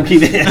to party. I'm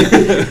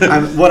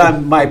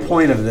keeping. My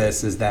point of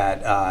this is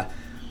that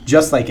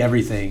just like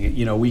everything,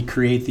 you know, we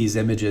create these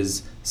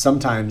images.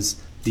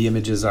 Sometimes the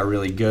images are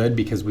really good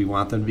because we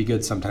want them to be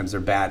good. Sometimes they're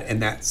bad,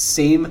 and that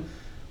same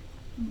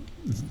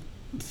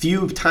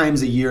few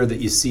times a year that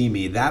you see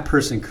me, that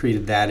person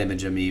created that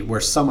image of me, where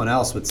someone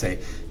else would say,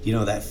 you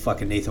know, that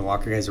fucking Nathan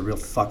Walker guy's a real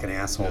fucking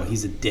asshole. Yeah.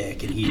 He's a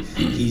dick, and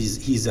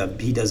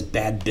he does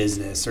bad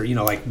business, or, you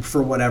know, like,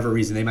 for whatever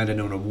reason they might have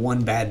known of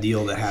one bad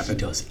deal that happened.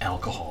 He does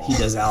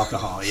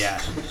alcohol. Yeah.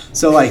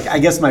 So, like, I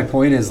guess my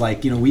point is,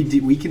 like, you know,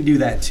 we can do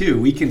that too.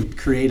 We can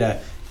create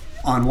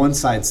on one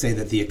side say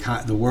that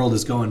the world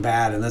is going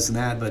bad and this and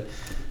that, but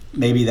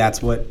maybe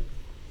that's what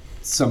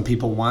some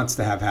people wants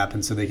to have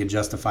happen so they can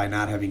justify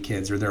not having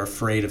kids, or they're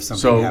afraid of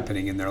something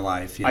happening in their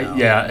life. You know?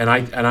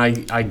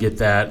 I get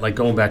that. Like,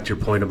 going back to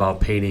your point about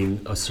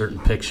painting a certain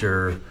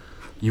picture,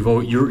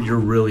 you're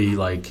really,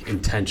 like,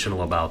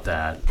 intentional about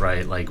that,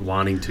 right? Like,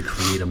 wanting to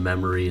create a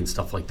memory and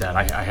stuff like that.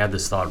 I had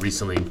this thought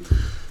recently,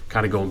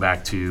 kind of going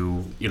back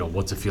to, you know,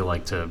 what's it feel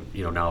like to,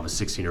 you know, now have a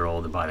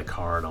 16-year-old and buy the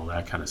car and all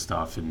that kind of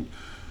stuff. And,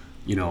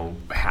 you know,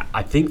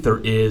 I think there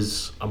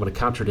is, I'm going to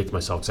contradict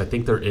myself, because I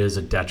think there is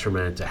a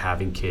detriment to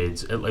having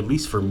kids, at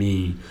least for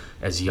me,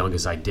 as young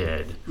as I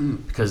did,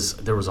 because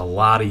there was a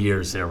lot of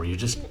years there where you're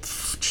just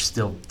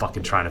still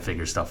fucking trying to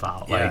figure stuff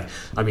out. Yeah. Like,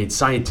 I mean,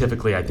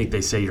 scientifically, I think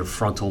they say your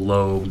frontal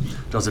lobe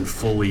doesn't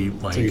fully,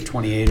 like, so you're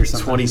 28 or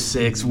something,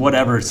 26,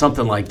 whatever,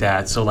 something like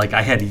that. So, like,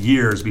 I had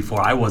years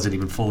before I wasn't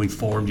even fully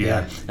formed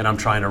yet, and I'm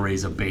trying to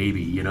raise a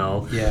baby, you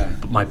know? Yeah.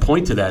 But my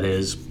point to that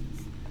is,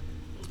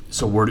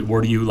 so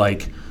where do you,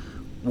 like,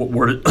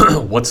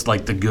 what's,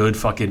 like, the good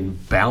fucking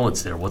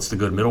balance there? What's the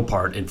good middle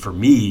part? And for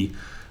me,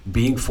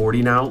 being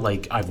 40 now,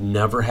 like, I've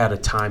never had a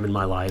time in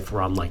my life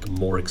where I'm, like,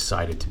 more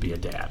excited to be a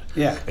dad.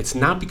 Yeah. It's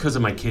not because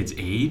of my kid's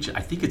age.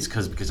 I think it's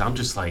because I'm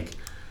just, like,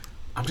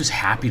 I'm just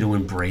happy to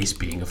embrace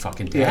being a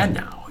fucking dad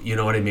now. You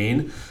know what I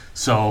mean?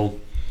 So,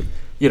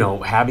 you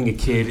know, having a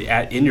kid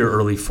in your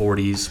early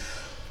 40s,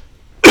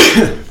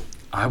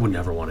 I would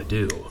never want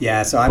to do.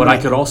 Yeah. So I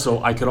could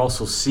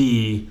also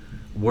see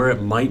where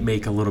it might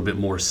make a little bit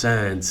more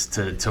sense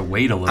to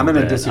wait a little bit. I'm going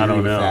to disagree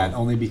with know. that,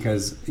 only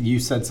because you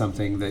said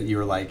something that you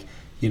were like,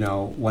 you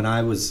know, when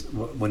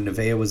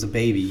Nevaeh was a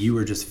baby, you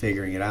were just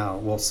figuring it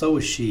out. Well, so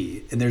was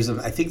she. And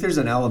I think there's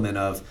an element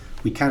of,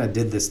 we kind of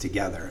did this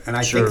together. And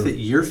I think that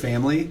your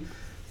family,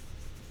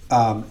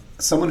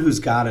 someone who's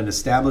got an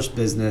established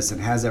business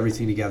and has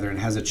everything together and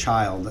has a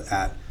child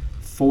at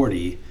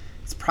 40,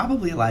 it's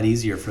probably a lot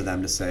easier for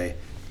them to say,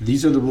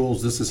 these are the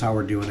rules, this is how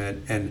we're doing it,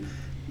 and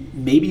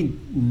maybe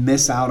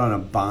miss out on a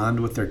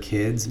bond with their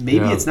kids.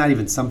 Maybe it's not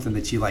even something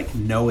that you, like,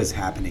 know is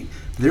happening.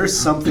 There's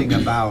something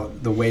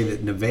about the way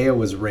that Nevaeh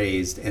was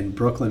raised and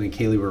Brooklyn and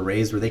Kaylee were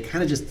raised where they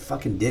kind of just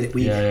fucking did it.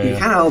 We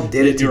kind of all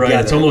did it You're together.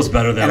 right. It's almost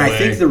better that way. And I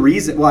think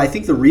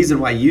the reason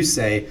why you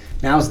say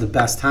now's the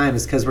best time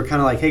is because we're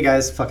kind of like, hey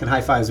guys, fucking high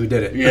fives, we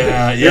did it.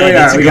 Yeah, Here we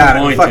are. We got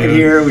it. We're fucking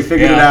here. We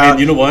figured it out. And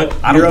you know what?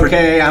 You're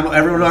okay.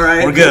 Everyone all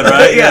right? We're good,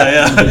 right?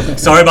 Yeah.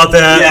 Sorry about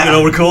that. Yeah. You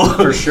know, we're cool.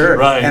 For sure.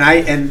 Right.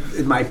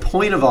 And my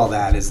point of all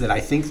that is that I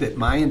think that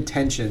my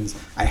intentions,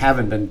 I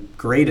haven't been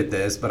great at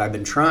this, but I've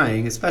been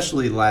trying,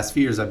 especially the last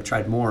few years I've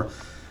tried more.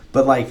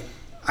 But, like,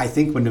 I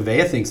think when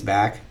Nevaeh thinks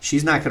back,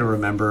 she's not going to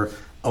remember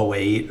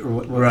 08 or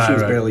what she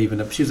was barely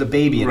even she was a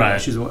baby in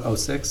she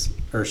was 06,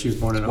 or she was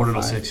born in 05. Born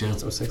in 06, yeah.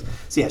 06.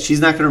 So yeah, she's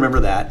not going to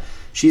remember that.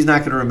 She's not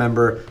going to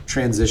remember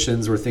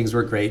transitions where things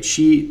were great.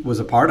 She was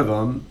a part of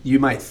them. You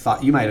might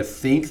have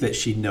think that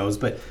she knows,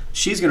 but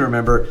she's going to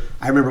remember.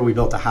 I remember we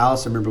built a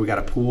house. I remember we got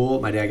a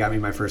pool. My dad got me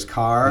my first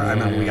car. I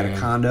remember we got a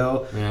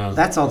condo. Yeah.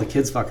 That's all the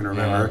kids fucking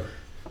remember. Yeah.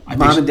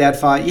 Mom and dad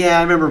fought. Yeah,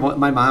 I remember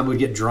my mom would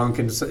get drunk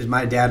and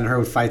my dad and her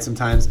would fight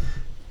sometimes.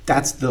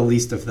 That's the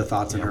least of the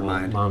thoughts in her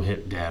mind. Mom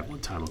hit dad one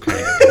time, okay?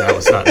 That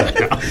was not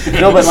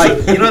that. No, but, like,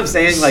 you know what I'm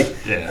saying? Like,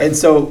 and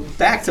so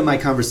back to my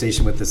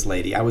conversation with this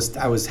lady. I was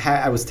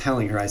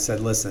telling her, I said,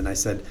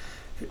 listen,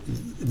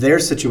 their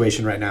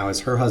situation right now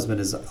is her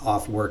husband is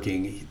off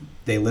working.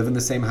 They live in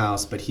the same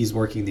house, but he's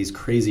working these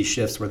crazy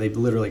shifts where they've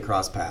literally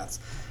crossed paths.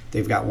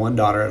 They've got one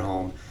daughter at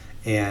home,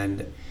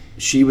 and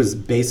she was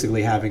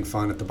basically having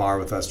fun at the bar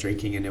with us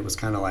drinking, and it was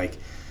kind of like,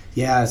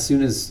 yeah, as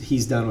soon as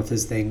he's done with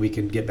his thing, we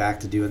can get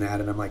back to doing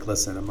that. And I'm like,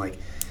 listen,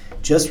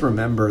 just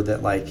remember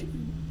that, like,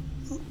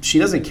 she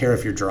doesn't care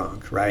if you're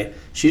drunk, right?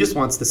 She just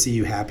wants to see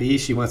you happy.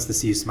 She wants to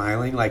see you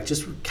smiling. Like,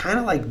 just kind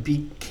of, like,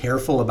 be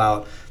careful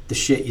about the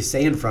shit you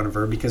say in front of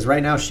her, because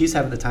right now she's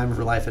having the time of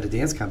her life at a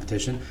dance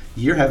competition.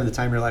 You're having the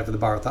time of your life at the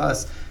bar with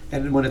us.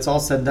 And when it's all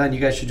said and done,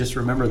 you guys should just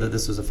remember that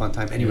this was a fun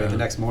time. Anyway, the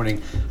next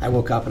morning, I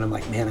woke up and I'm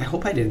like, man, I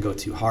hope I didn't go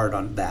too hard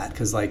on that,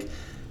 because, like,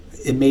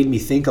 it made me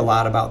think a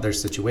lot about their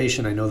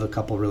situation. I know the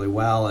couple really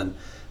well,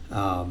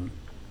 and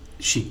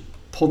she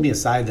pulled me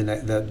aside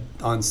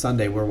on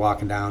Sunday. We're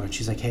walking down, and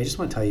she's like, hey, I just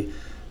want to tell you,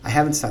 I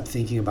haven't stopped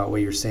thinking about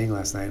what you were saying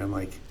last night. I'm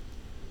like,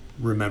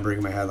 remembering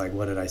in my head, like,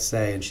 what did I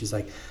say? And she's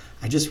like,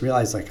 I just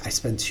realized, like, I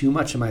spend too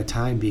much of my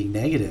time being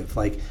negative.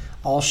 Like,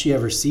 all she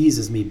ever sees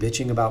is me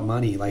bitching about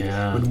money. Like,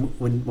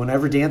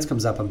 whenever dance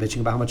comes up, I'm bitching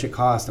about how much it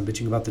costs. I'm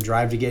bitching about the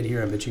drive to get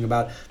here. I'm bitching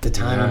about the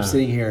time I'm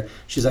sitting here.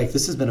 She's like,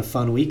 this has been a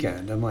fun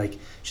weekend. I'm like,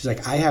 she's like,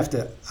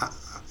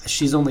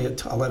 she's only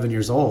 11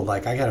 years old.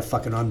 Like, I got to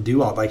fucking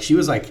undo all. Like, she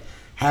was, like,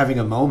 having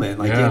a moment,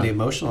 like, getting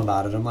emotional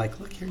about it. I'm like,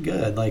 look, you're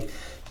good. Like,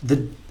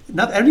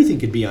 not everything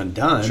could be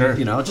undone. Sure.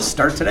 You know, just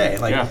start today.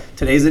 Like Yeah.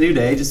 today's a new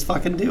day. Just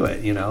fucking do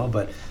it. You know.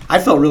 But I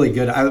felt really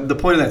good. The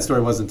point of that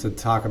story wasn't to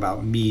talk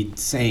about me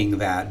saying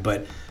that,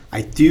 but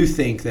I do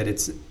think that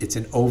it's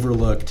an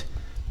overlooked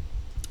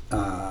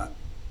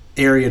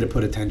area to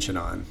put attention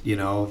on. You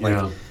know, like.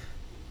 Yeah.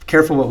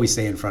 Careful what we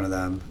say in front of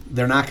them.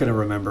 They're not going to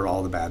remember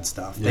all the bad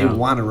stuff. They Yeah.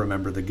 want to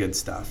remember the good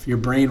stuff. Your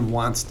brain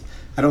wants.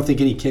 I don't think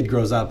any kid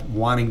grows up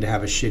wanting to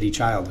have a shitty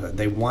childhood.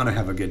 They want to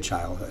have a good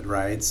childhood,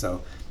 right?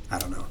 So, I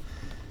don't know.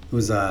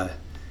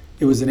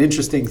 It was an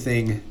interesting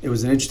thing. It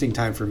was an interesting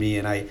time for me,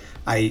 and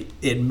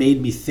it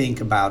made me think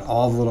about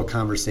all the little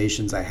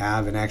conversations I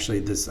have. And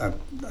actually, this a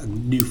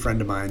new friend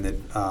of mine that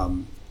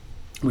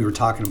we were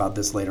talking about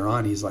this later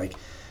on. He's like,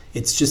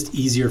 it's just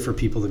easier for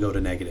people to go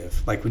to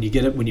negative. Like when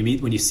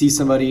you see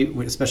somebody,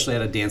 especially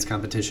at a dance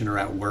competition or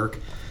at work,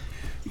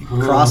 you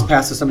cross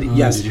paths to somebody.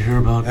 Yes, did you hear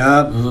about?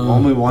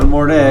 Only one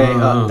more day.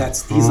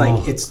 He's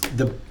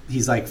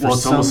like for Well,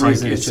 it's some almost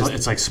reason like it's just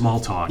it's like small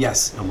talk.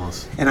 Yes.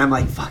 almost. And I'm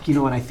like, fuck, you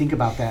know, when I think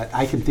about that,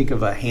 I can think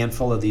of a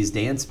handful of these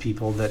dance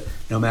people that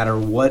no matter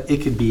what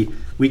it could be,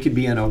 we could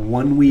be in a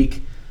 1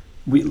 week.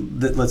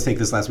 Let's take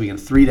this last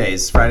weekend, 3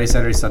 days, Friday,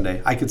 Saturday,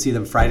 Sunday. I could see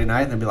them Friday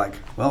night and they'd be like,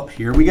 well,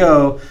 here we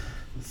go.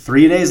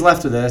 3 days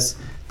left of this.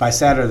 By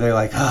Saturday, they're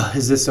like, oh,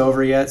 is this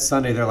over yet?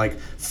 Sunday, they're like,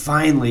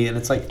 finally. And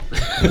it's like,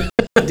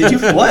 did you,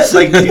 what?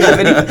 Like, do you have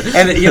any?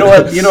 And you know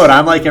what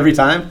I'm like every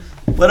time?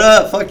 What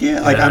up? Fuck yeah.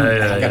 Like,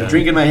 I got a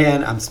drink in my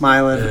hand. I'm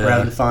smiling. We're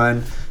having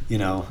fun. You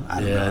know, I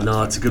don't know.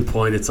 No, it's a good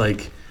point. It's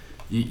like,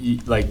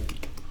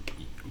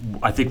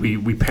 I think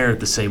we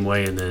parent the same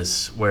way in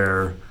this,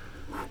 where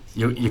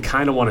you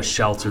kind of want to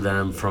shelter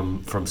them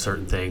from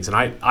certain things. And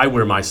I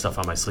wear my stuff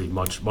on my sleeve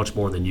much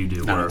more than you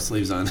do. No,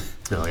 sleeves on.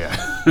 Oh yeah,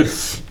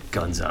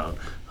 guns out.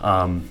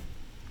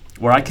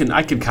 Where I can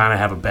kind of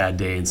have a bad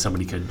day, and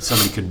somebody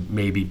could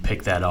maybe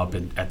pick that up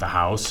at the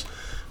house.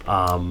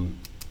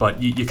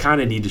 But you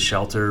kind of need to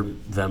shelter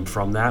them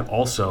from that.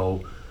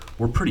 Also,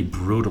 we're pretty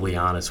brutally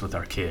honest with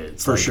our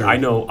kids. For sure. I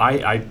know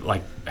I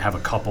like have a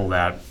couple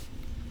that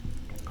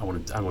I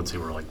wouldn't say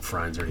we're like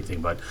friends or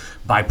anything, but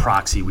by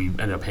proxy we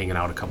end up hanging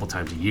out a couple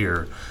times a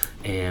year.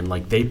 And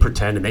like they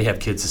pretend, and they have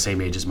kids the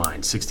same age as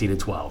mine, 16 and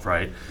 12,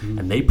 right? Mm-hmm.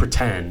 And they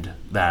pretend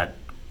that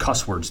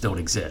cuss words don't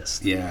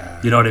exist.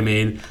 Yeah. You know what I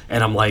mean?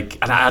 And I'm like,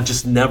 and I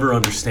just never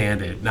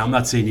understand it. Now, I'm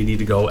not saying you need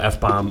to go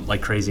F-bomb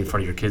like crazy in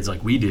front of your kids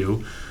like we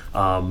do,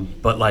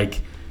 but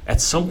like at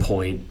some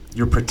point,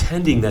 you're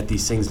pretending that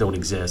these things don't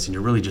exist, and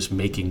you're really just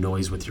making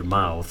noise with your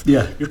mouth.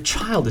 Yeah. Your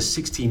child is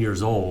 16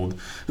 years old,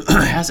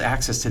 has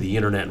access to the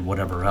internet and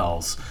whatever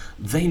else.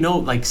 They know,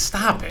 like,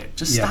 stop it.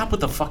 Just stop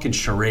with the fucking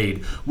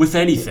charade with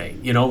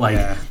anything. You know,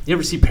 like, you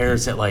ever see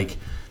parents that, like,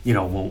 you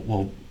know,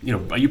 will you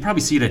know, you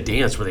probably see it at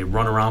dance where they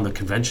run around the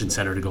convention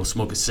center to go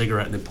smoke a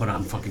cigarette and then put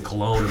on fucking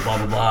cologne and blah,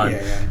 blah, blah.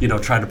 And, you know,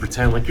 try to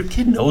pretend like your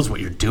kid knows what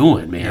you're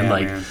doing, man. Yeah,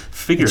 like, man.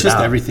 Figure it's it out. It's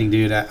just everything,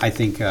 dude. I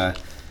think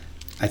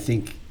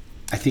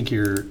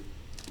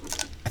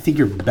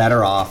you're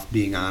better off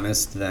being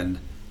honest than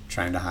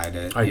trying to hide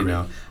it. I agree. You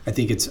know, I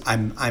think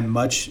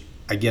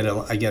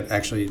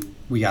actually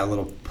we got a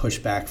little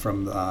pushback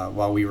from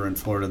while we were in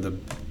Florida. The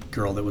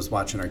girl that was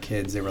watching our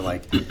kids, they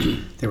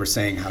were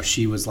saying how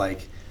she was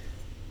like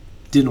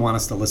didn't want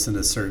us to listen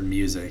to certain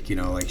music. You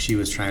know, like she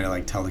was trying to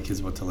like tell the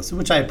kids what to listen,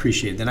 which I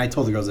appreciate. Then I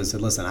told the girls, I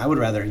said, listen, I would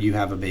rather you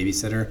have a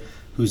babysitter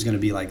who's going to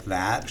be like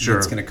that. Sure.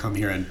 That's going to come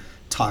here and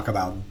talk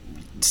about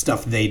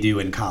stuff they do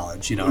in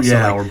college, you know.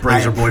 Yeah, so, like, or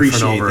brings her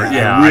boyfriend over. That.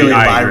 Yeah,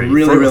 I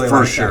agree. really for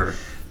like sure. that.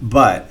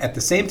 But at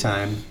the same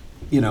time,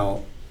 you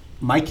know,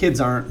 my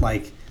kids aren't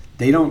like,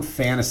 they don't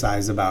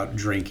fantasize about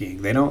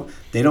drinking. They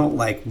don't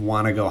like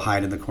want to go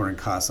hide in the corner and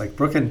cuss. Like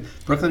Brooklyn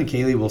and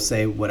Kaylee will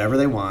say whatever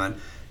they want.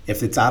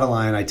 If it's out of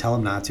line, I tell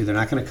them not to. They're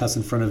not going to cuss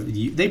in front of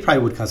you. They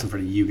probably would cuss in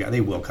front of you guys. They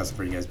will cuss in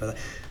front of you guys, but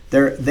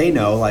they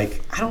know,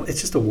 like,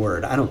 it's just a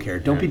word. I don't care.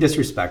 Don't be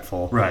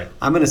disrespectful. Right.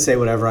 I'm going to say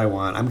whatever I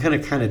want. I'm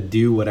going to kind of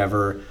do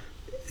whatever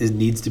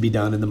needs to be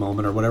done in the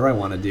moment or whatever I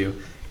want to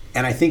do.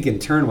 And I think in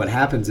turn what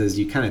happens is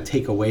you kind of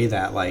take away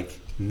that, like,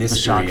 mystery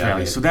the shock of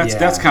value. it. So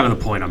that's kind of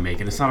the point I'm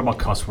making. It's not about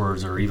cuss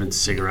words or even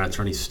cigarettes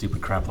or any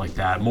stupid crap like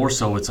that. More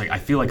so, it's like I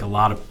feel like a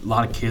lot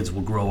of kids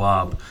will grow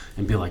up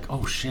and be like,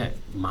 "Oh shit,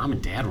 mom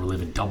and dad were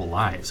living double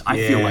lives. I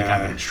feel like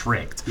I've been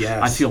tricked.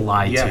 Yes. I feel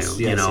lied to.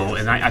 You know." Yes.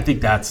 And I think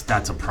that's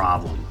a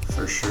problem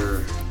For sure.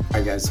 All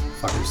right, guys,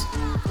 fuckers.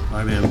 All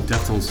right, man.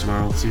 Deftones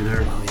tomorrow. See you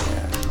there. Oh, yeah.